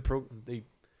make the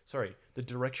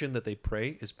direction that they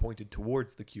pray is pointed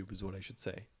towards the cube, is what I should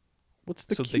say. What's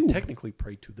the So cube? they technically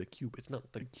pray to the cube. It's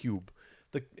not the cube.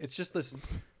 It's just this,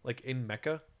 like in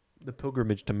Mecca, the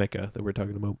pilgrimage to Mecca that we're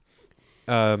talking about,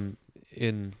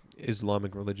 in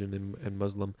Islamic religion and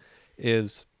Muslim,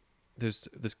 is there's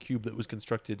this cube that was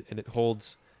constructed and it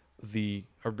holds the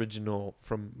original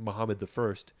from Muhammad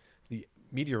I, the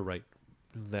meteorite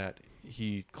that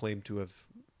he claimed to have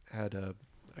had a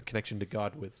connection to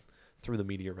God with through the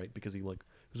meteorite, because he was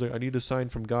like, I need a sign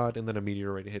from God, and then a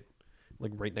meteorite hit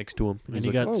like right next to him, And he's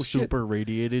he like, got oh, shit. super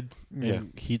radiated Yeah.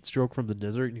 and heat stroke from the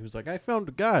desert, and he was like, I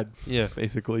found God. Yeah,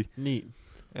 basically. Neat.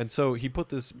 And so he put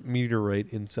this meteorite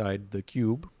inside the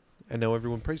cube, and now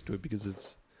everyone prays to it because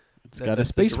it's got a that's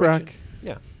the space direction. rock.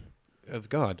 Yeah, of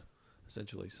God,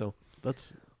 essentially. So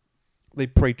That's they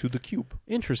pray to the cube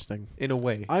interesting. in a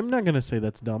way. I'm not going to say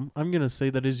that's dumb. I'm going to say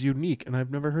that is unique, and I've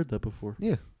never heard that before.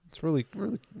 Yeah, it's really,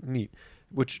 really neat,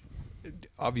 which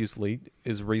obviously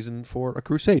is reason for a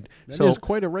crusade. That is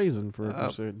quite a raisin for a uh,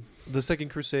 crusade. The Second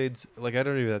Crusades, like, I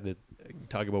don't even have to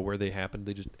talk about where they happened.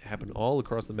 They just happened all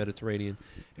across the Mediterranean,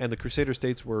 and the Crusader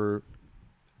states were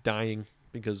dying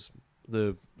because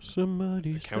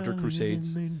Somebody's counter dying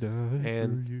crusades, and they die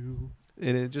and- for you.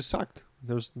 and it just sucked.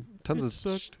 There was tons It of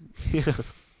sucked. yeah.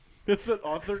 That's that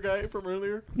author guy from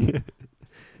earlier. Yeah.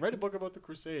 Write a book about the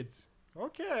Crusades.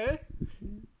 Okay.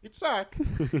 It sucked.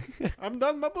 I'm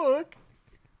done my book.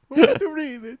 Who wants to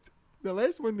read it? The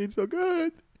last one did so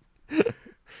good.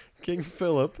 King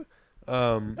Philip.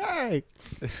 Hey.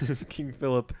 This is King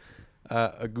Philip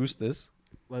Augustus.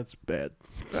 That's bad.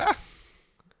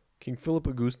 King Philip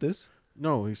Augustus.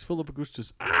 No, he's Philip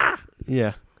Augustus.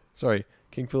 Yeah. Sorry.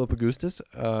 King Philip Augustus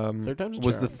Third time's a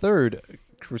was the charm. third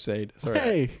crusade. Sorry.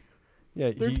 Hey.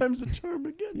 Yeah. Third time's a charm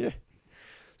again. Yeah.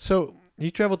 So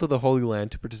he traveled to the Holy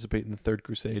Land to participate in the Third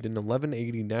Crusade in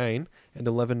 1189 and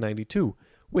 1192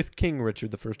 with King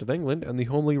Richard I of England and the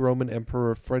Holy Roman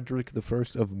Emperor Frederick I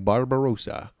of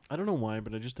Barbarossa. I don't know why,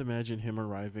 but I just imagine him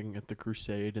arriving at the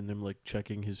crusade and them like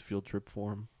checking his field trip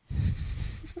form.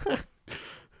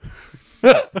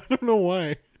 I don't know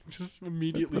why. Just It's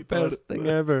immediately the best thing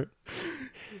ever.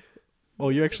 Oh,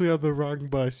 you're actually on the wrong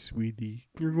bus, sweetie.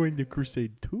 You're going to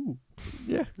Crusade 2.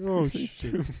 Yeah. Oh, Crusade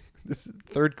shit. 2. This is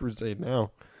Third Crusade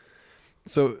now.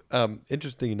 So,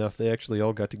 interesting enough, they actually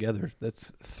all got together.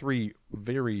 That's three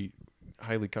very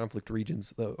highly conflict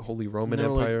regions: the Holy Roman And they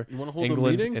were like, Empire, you want to hold a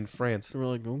England, meeting? and France. And we're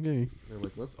like, okay. They're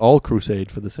like, let's all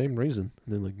crusade for the same reason.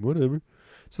 And they're like, whatever.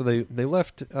 So they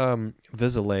left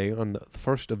Vézelay on the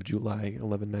 1st of July,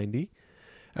 1190,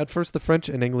 At first, the French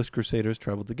and English crusaders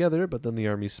traveled together, but then the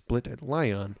armies split at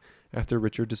Lyon after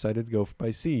Richard decided to go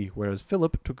by sea, whereas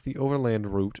Philip took the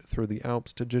overland route through the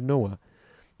Alps to Genoa.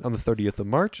 On the 30th of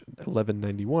March,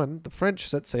 1191, the French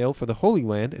set sail for the Holy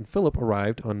Land, and Philip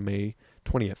arrived on May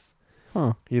 20th.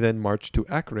 Huh. He then marched to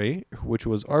Acre, which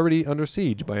was already under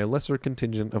siege by a lesser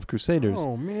contingent of crusaders.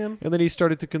 Oh, man. And then he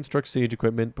started to construct siege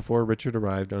equipment before Richard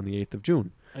arrived on the 8th of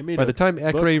June. I made By a the time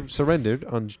Acre surrendered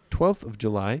on 12th of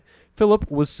July,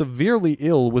 Philip was severely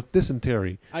ill with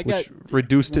dysentery, which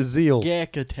reduced his zeal.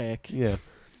 Yak attack. Yeah.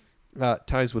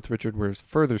 Ties with Richard were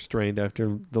further strained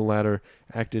after the latter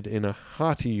acted in a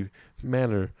haughty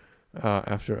manner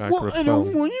after Acre Well, I fell.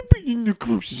 don't want to be in the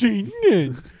crusade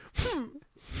then.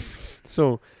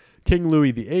 So, King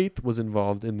Louis VIII was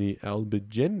involved in the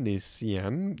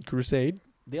Albigensian Crusade,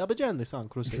 The Albigensian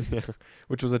Crusade.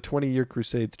 which was a 20-year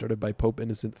crusade started by Pope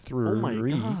Innocent III. Oh my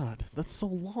God, that's so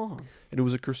long. And it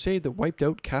was a crusade that wiped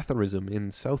out Catharism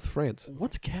in South France.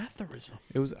 What's Catharism?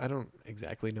 It was, I don't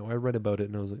exactly know. I read about it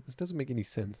and I was like, this doesn't make any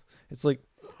sense. It's like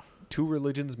two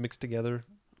religions mixed together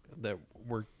that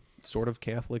were sort of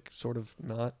Catholic, sort of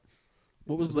not.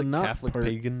 What It was was the like not Catholic part?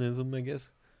 paganism, I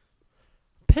guess.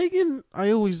 Pagan,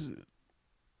 I always...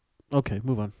 Okay,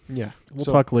 move on. Yeah. We'll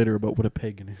So, talk later about what a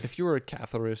pagan is. if you were a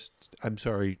Catholicist, I'm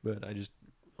sorry, but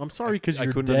I'm sorry because I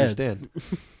you're couldn't dead. understand.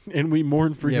 And we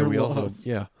mourn for your we loss.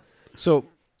 also So,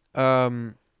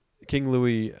 King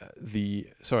Louis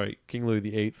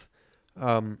VIII,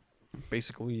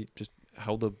 basically just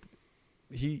held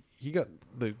he got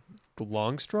the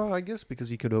long straw, I guess, because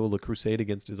he could hold a crusade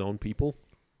against his own people.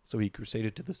 So he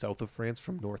crusaded to the south of France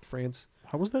from North France.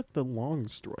 How was that the long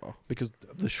straw? Because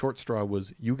the short straw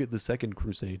was you get the second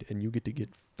crusade and you get to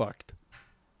get fucked.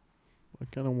 I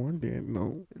kind of want that.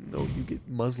 No. No, you get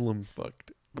Muslim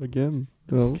fucked. Again.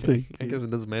 No, Okay. I guess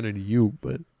it doesn't matter to you,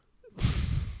 but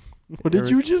What did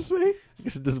Eric- you just say? I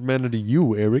guess it doesn't matter to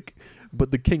you, Eric.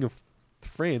 But the king of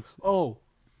France Oh.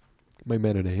 might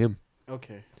matter to him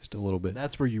Okay. just a little bit.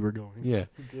 That's where you were going. Yeah.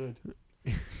 Good.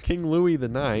 King Louis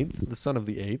IX, the son of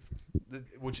the eighth,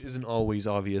 which isn't always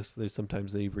obvious. There's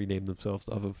sometimes they rename themselves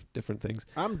off of different things.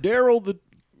 I'm Daryl the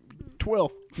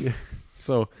 12th.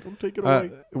 So, Don't take it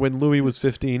away. when Louis was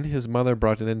 15, his mother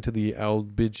brought an end to the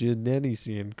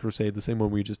Albigensian Crusade, the same one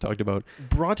we just talked about.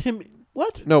 Brought him...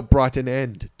 What? No, brought an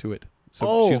end to it.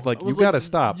 So she's like, I you was gotta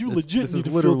stop. You This legit is need a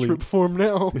literally field trip form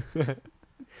now.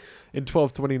 In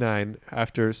 1229,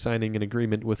 after signing an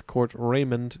agreement with Count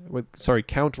Raymond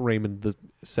the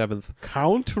Seventh,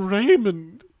 Count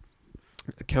Raymond.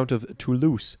 Count of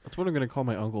Toulouse, That's what I'm going to call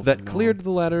my uncle. that from now cleared on.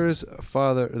 the latter's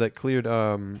father,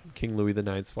 King Louis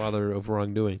IX's father of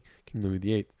wrongdoing, King Louis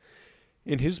VIII.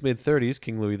 In his mid-30s,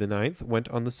 King Louis IX went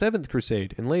on the Seventh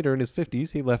Crusade, and later in his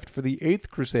 50s, he left for the Eighth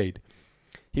Crusade.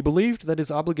 He believed that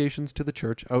his obligations to the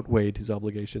church outweighed his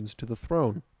obligations to the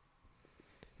throne.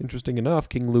 Interesting enough,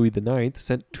 King Louis IX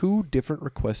sent two different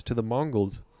requests to the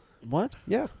Mongols. What?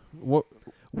 Yeah. Were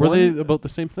One- they about the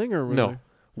same thing or were No. they-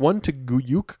 One to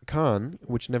Guyuk Khan,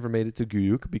 which never made it to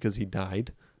Guyuk because he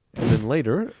died, and then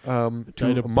later Died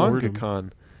to of Manga boredom.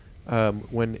 Khan.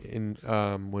 When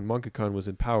Manga Khan was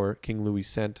in power, King Louis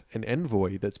sent an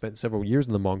envoy that spent several years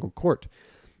in the Mongol court.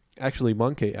 Actually,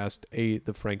 Manke asked the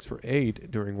Franks for aid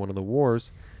during one of the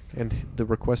wars, and the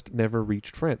request never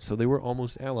reached France. So they were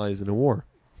almost allies in a war.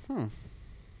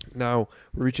 Now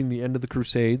we're reaching the end of the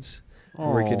Crusades.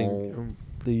 We're getting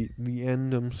the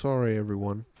end. I'm sorry,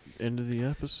 everyone. End of the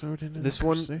episode. End of This the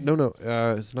one, Crusades? no,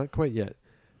 it's not quite yet.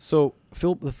 So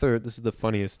Philip III, this is the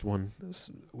funniest one,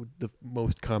 the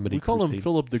most comedy. We call him crusade.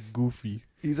 Philip the Goofy.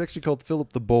 He's actually called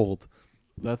Philip the Bold,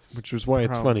 That's which is why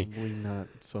it's funny. probably not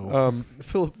so.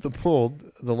 Philip the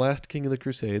Bold, the last king of the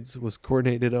Crusades, was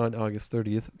coronated on August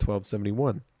 30th,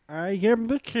 1271. I am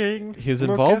the king. His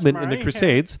Look involvement at in the my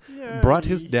Crusades hand. brought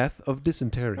his Yay. death of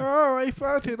dysentery, Oh, I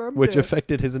fought it. I'm which dead.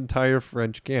 affected his entire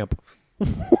French camp.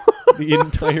 The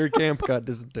entire camp got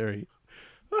dysentery.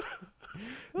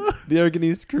 The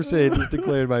Aragonese Crusade was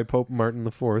declared by Pope Martin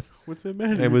IV What's that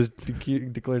matter? and was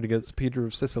declared against Peter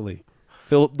of Sicily.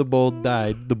 Philip the Bold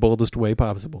died the boldest way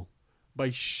possible, by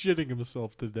shitting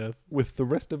himself to death. with the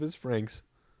rest of his Franks.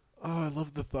 Oh, I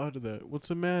love the thought of that. What's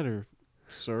the matter,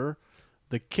 sir?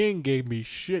 The king gave me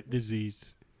shit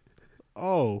disease.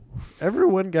 Oh,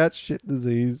 Everyone got shit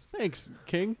disease. thanks,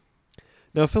 king.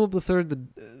 Now Philip III,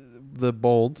 the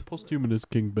Bold. Posthumanist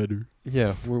king better.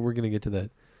 Yeah, we're gonna get to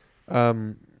that.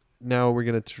 Now we're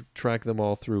gonna track them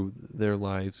all through their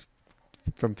lives,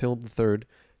 from Philip III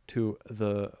to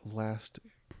the last,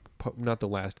 not the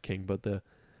last king, but the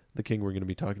king we're gonna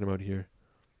be talking about here.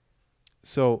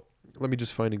 So let me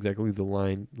just find exactly the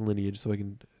lineage so I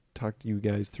can talk to you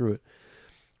guys through it.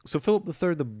 So Philip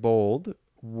III the Bold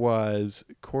was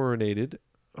coronated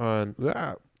on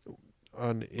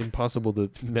impossible to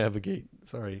navigate.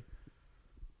 Sorry.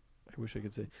 I wish I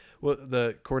could say. Well,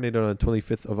 the coronated on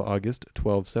 25th of August,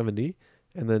 1270,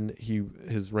 and then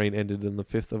his reign ended on the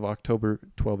 5th of October,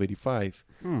 1285.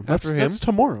 After him, that's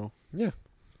tomorrow. yeah,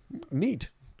 neat.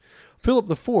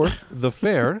 Philip IV the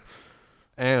Fair,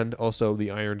 and also the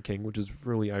Iron King, which is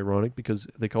really ironic because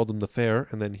they called him the Fair,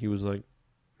 and then he was like,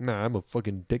 "Nah, I'm a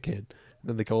fucking dickhead." And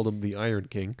then they called him the Iron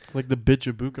King. Like the bitch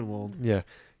of Buchenwald. Yeah.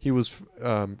 He was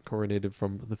coronated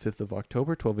from the 5th of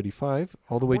October, 1285,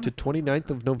 all the way to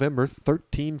 29th of November,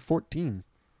 1314.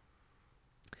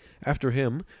 After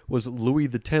him was Louis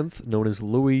X, known as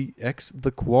Louis X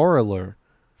the Quarreler.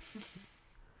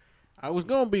 I was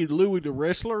going to be Louis the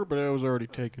Wrestler, but I was already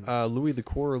taken. Louis the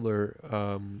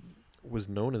Quarreler was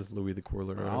known as Louis the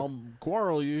Quarreler. I'll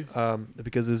quarrel you.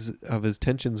 Because of his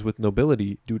tensions with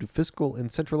nobility due to fiscal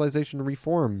and centralization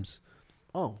reforms.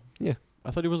 Oh. Yeah. I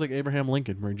thought he was like Abraham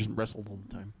Lincoln, where he just wrestled all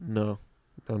the time. No.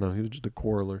 He was just a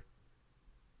quarreler.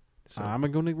 So. I'm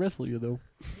going to wrestle you, though.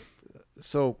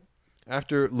 So,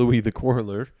 after Louis the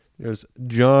Quarreler, there's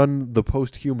John the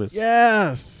Posthumous.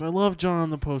 Yes! I love John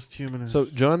the Posthumous. So,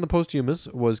 John the Posthumous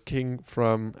was king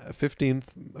from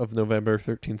 15th of November,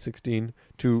 1316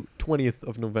 to 20th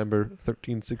of November,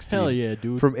 1316. Hell yeah,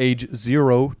 dude. From age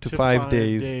 0 to 5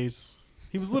 days.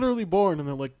 He was literally born, and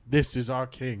they're like, this is our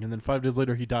king. And then 5 days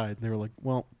later, he died. And they were like,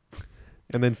 well.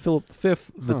 And then Philip V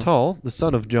the Tall, the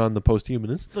son of John the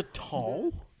Posthumous. The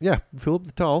Tall? Yeah, Philip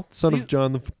the Tall, son of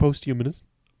John the Posthumous.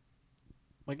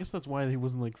 I guess that's why he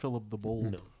wasn't like Philip the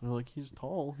Bold. No. They're like, he's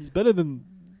tall. He's better than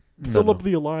Philip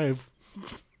the Alive.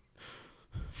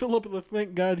 Philip the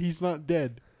thank God he's not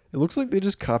dead. It looks like they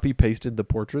just copy-pasted the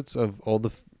portraits of all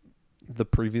the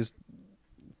previous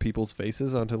people's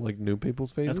faces onto like new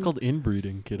people's faces. That's called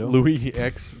inbreeding, kiddo. Louis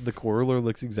X the Quarreler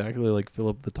looks exactly like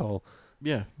Philip the Tall.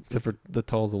 Yeah. Except for the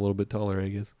Tall's a little bit taller, I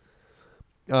guess.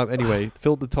 Anyway,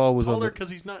 Philip the Tall was taller because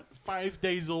he's not 5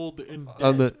 days old and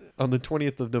dead. On the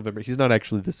 20th of November. He's not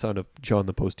actually the son of John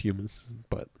the Posthumous,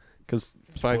 but because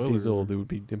 5 days old, it would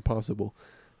be impossible.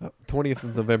 20th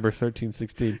of November,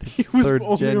 1316. He was 3rd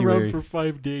only January. around for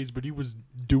 5 days, but he was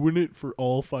doing it for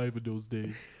all 5 of those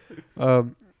days.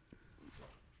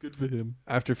 Good for him.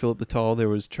 After Philip the Tall, there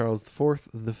was Charles IV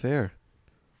the Fair.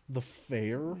 The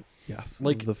Fair? Yes,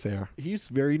 like the Fair. He's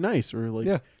very nice, or like,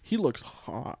 yeah. He looks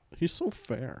hot. He's so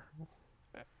fair.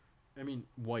 I mean,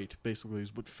 white basically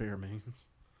is what fair means.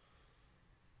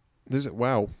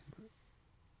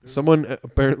 Someone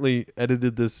apparently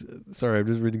edited this. Sorry, I'm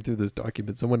just reading through this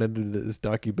document. Someone edited this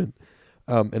document,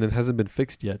 and it hasn't been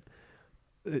fixed yet.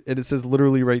 And it says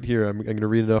literally right here, I'm going to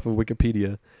read it off of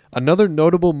Wikipedia. Another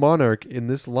notable monarch in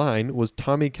this line was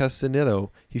Tommy Castanetto.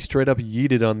 He straight up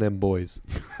yeeted on them boys.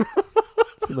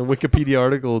 It's in the Wikipedia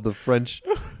article of the French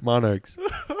monarchs.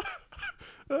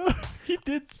 He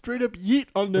did straight up yeet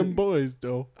on them boys,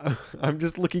 though. I'm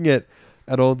just looking at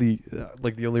all the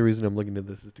the only reason I'm looking at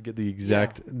this is to get the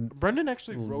exact Brendan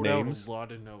actually wrote names. out a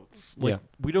lot of notes. Like,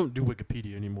 we don't do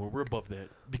Wikipedia anymore. We're above that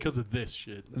because of this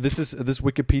shit. This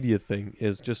Wikipedia thing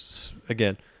is just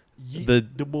again the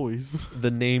boys,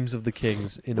 the names of the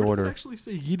kings in Where order. Does it actually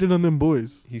say yeeted on them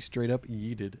boys? He straight up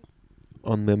yeeted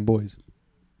on them boys.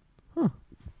 Huh.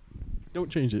 Don't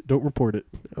change it. Don't report it.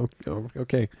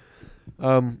 Okay.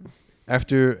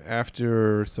 After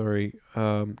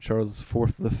Charles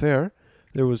IV the Fair,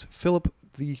 there was Philip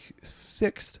the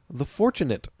Sixth the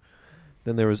Fortunate.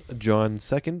 Then there was John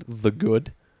II the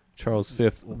Good, Charles V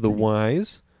the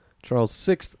Wise, Charles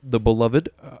VI the Beloved.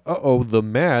 The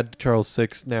Mad Charles VI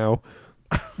now.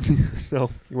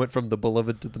 So he went from the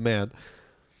beloved to the mad.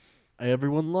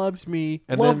 Everyone loves me.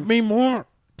 And Love me more.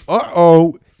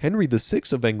 Henry VI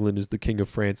of England is the king of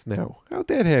France now. How'd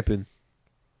that happen?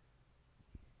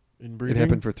 Inbreeding? It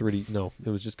happened for 30. No, it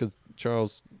was just because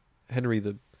Henry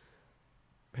V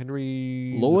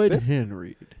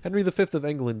of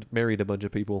England married a bunch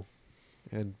of people,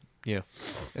 and yeah.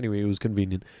 Anyway, it was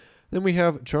convenient. Then we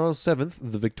have Charles VII,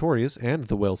 the victorious and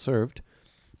the well-served.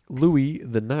 Louis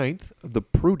IX, the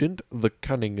prudent, the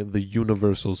cunning, the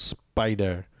universal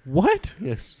spider. What?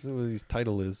 Yes, that's what his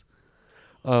title is.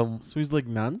 So he's like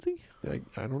Nanzi? I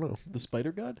don't know. The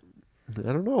spider god?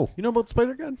 I don't know. You know about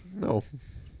spider god? No.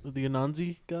 The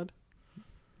Anansi god?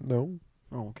 No.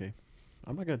 Oh, okay.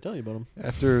 I'm not going to tell you about him.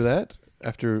 After that,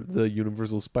 after the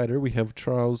universal spider, we have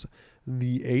Charles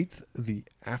VIII, the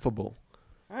affable.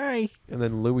 Hi. And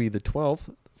then Louis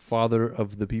XII, father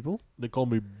of the people. They call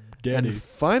me daddy. And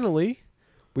finally,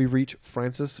 we reach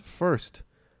Francis I,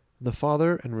 the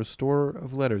father and restorer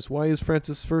of letters. Why is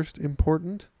Francis I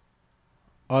important?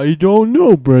 I don't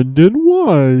know, Brendan.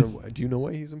 Why? Do you know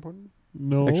why he's important?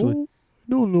 No. Actually.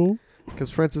 No, no. Because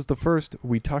Francis I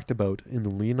we talked about in the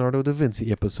Leonardo da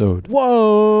Vinci episode.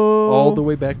 Whoa! All the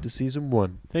way back to season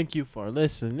 1. Thank you for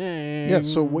listening. Yeah,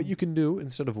 so what you can do,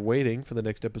 instead of waiting for the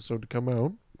next episode to come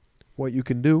out, what you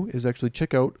can do is actually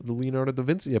check out the Leonardo da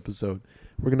Vinci episode.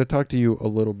 We're going to talk to you a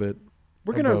little bit.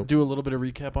 We're going to do a little bit of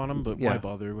recap on them, but why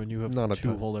bother when you have Not a 2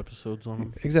 ton. whole episodes on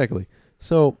them? Exactly.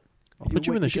 So I'll put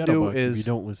you in the shadow box if you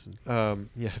don't listen.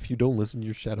 If you don't listen,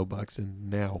 you're shadow boxing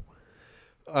now.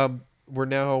 We're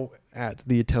now at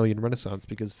the Italian Renaissance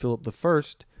because Philip I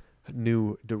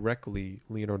knew directly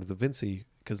Leonardo da Vinci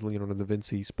because Leonardo da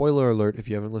Vinci, spoiler alert if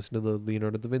you haven't listened to the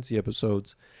Leonardo da Vinci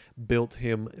episodes, built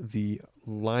him the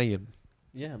lion.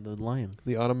 Yeah, the lion.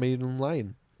 The automated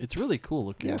lion. It's really cool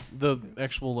looking. Yeah. The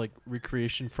actual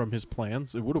recreation from his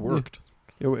plans, it would have worked.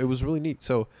 It was really neat.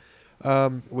 So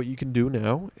what you can do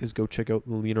now is go check out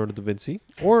Leonardo da Vinci.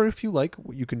 Or if you like,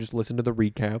 you can just listen to the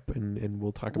recap and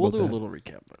we'll talk about that. We'll do a little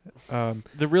recap.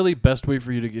 The really best way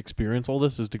for you to experience all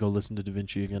this is to go listen to Da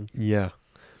Vinci again. Yeah.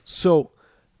 So,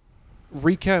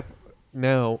 recap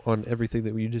now on everything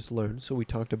that we just learned. So we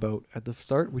talked about, at the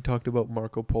start, we talked about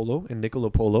Marco Polo and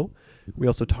Niccolo Polo. We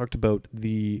also talked about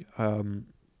the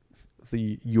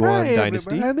Yuan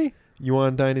dynasty. Everybody.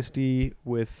 Yuan dynasty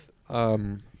with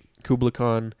Kublai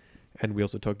Khan. And we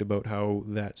also talked about how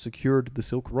that secured the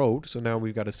Silk Road. So now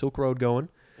we've got a Silk Road going.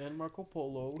 And Marco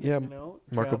Polo. Yeah, Marco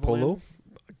traveling. Polo.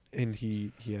 And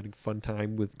he had a fun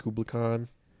time with Kublai Khan.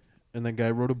 And that guy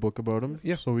wrote a book about him.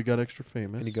 Yeah. So he got extra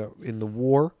famous. And he got in the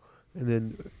war. And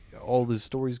then all his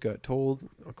stories got told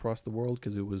across the world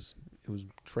because it was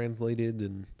translated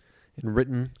and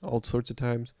written all sorts of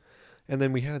times. And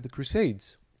then we had the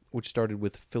Crusades, which started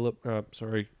with Philip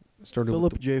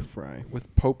J. Fry.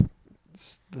 with Pope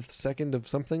the second of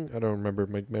something. I don't remember.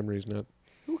 My memory's not.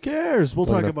 Who cares? We'll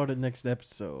Well talk enough. about it next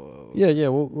episode. Yeah,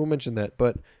 we'll mention that.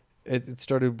 But it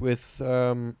started with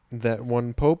that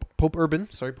one Pope Urban.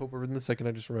 Sorry, Pope Urban the second.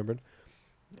 I just remembered.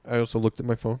 I also looked at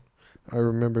my phone. I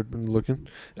remembered looking.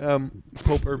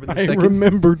 Pope Urban the I second.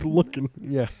 remembered looking.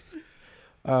 Yeah.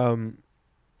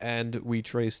 And we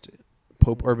traced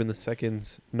Pope Urban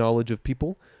II's knowledge of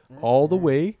people all the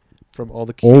way from all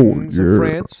the kings of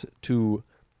France to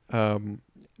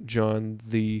John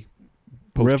the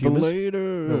Posthumous.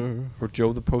 Revelator. No, or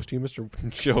Joe the Posthumous, or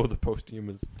Joe the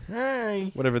Posthumous.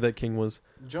 Hey. Whatever that king was.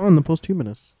 John the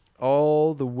Posthumous.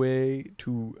 All the way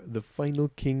to the final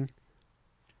king.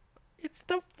 It's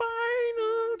the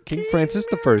final King Francis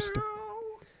I,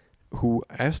 who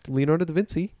asked Leonardo da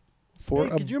Vinci for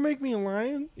Hey, could you make me a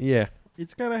lion? Yeah.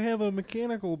 It's gotta have a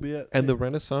mechanical bit. And the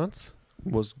Renaissance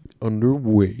was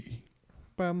underway.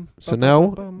 Bum, So bum, now,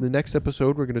 bum, bum. the next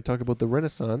episode, we're going to talk about the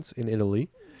Renaissance in Italy.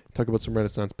 Talk about some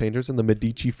Renaissance painters and the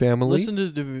Medici family. Listen to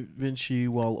Da Vinci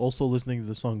while also listening to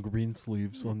the song Green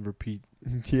Sleeves on repeat,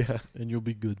 Yeah. and you'll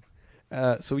be good.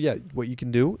 So yeah, what you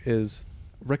can do is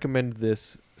recommend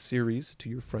this series to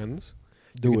your friends.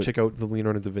 You can check out the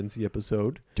Leonardo da Vinci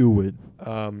episode. Do it.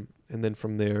 And then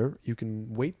from there, you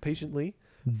can wait patiently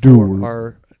for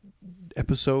our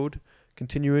episode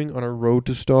continuing on our road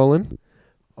to Stalin.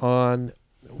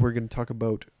 We're going to talk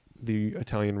about the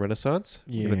Italian Renaissance.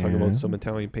 We're going to talk about some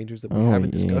Italian painters that we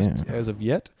haven't discussed as of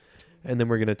yet. And then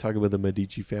we're going to talk about the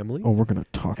Medici family. Oh, we're going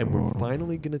to talk And about we're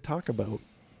finally going to talk about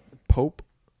Pope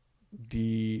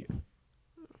Leo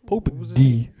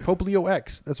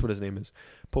X. That's what his name is.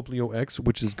 Pope Leo X,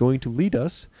 which is going to lead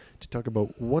us to talk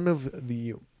about one of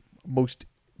the most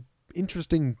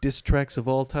interesting diss tracks of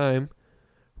all time,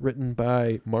 written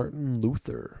by Martin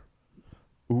Luther.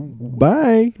 Ooh.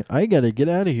 Bye. I got to get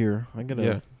out of here. I got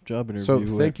a job interview. So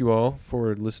thank you all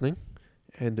for listening.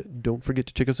 And don't forget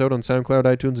to check us out on SoundCloud,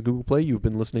 iTunes, and Google Play. You've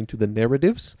been listening to The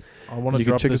Narratives. I want to You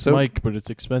can drop check this us out. mic, but it's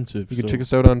expensive. You can check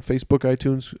us out on Facebook,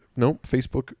 iTunes,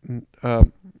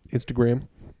 Instagram,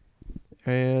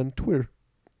 and Twitter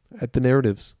at The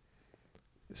Narratives.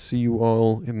 See you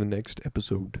all in the next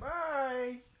episode. Bye.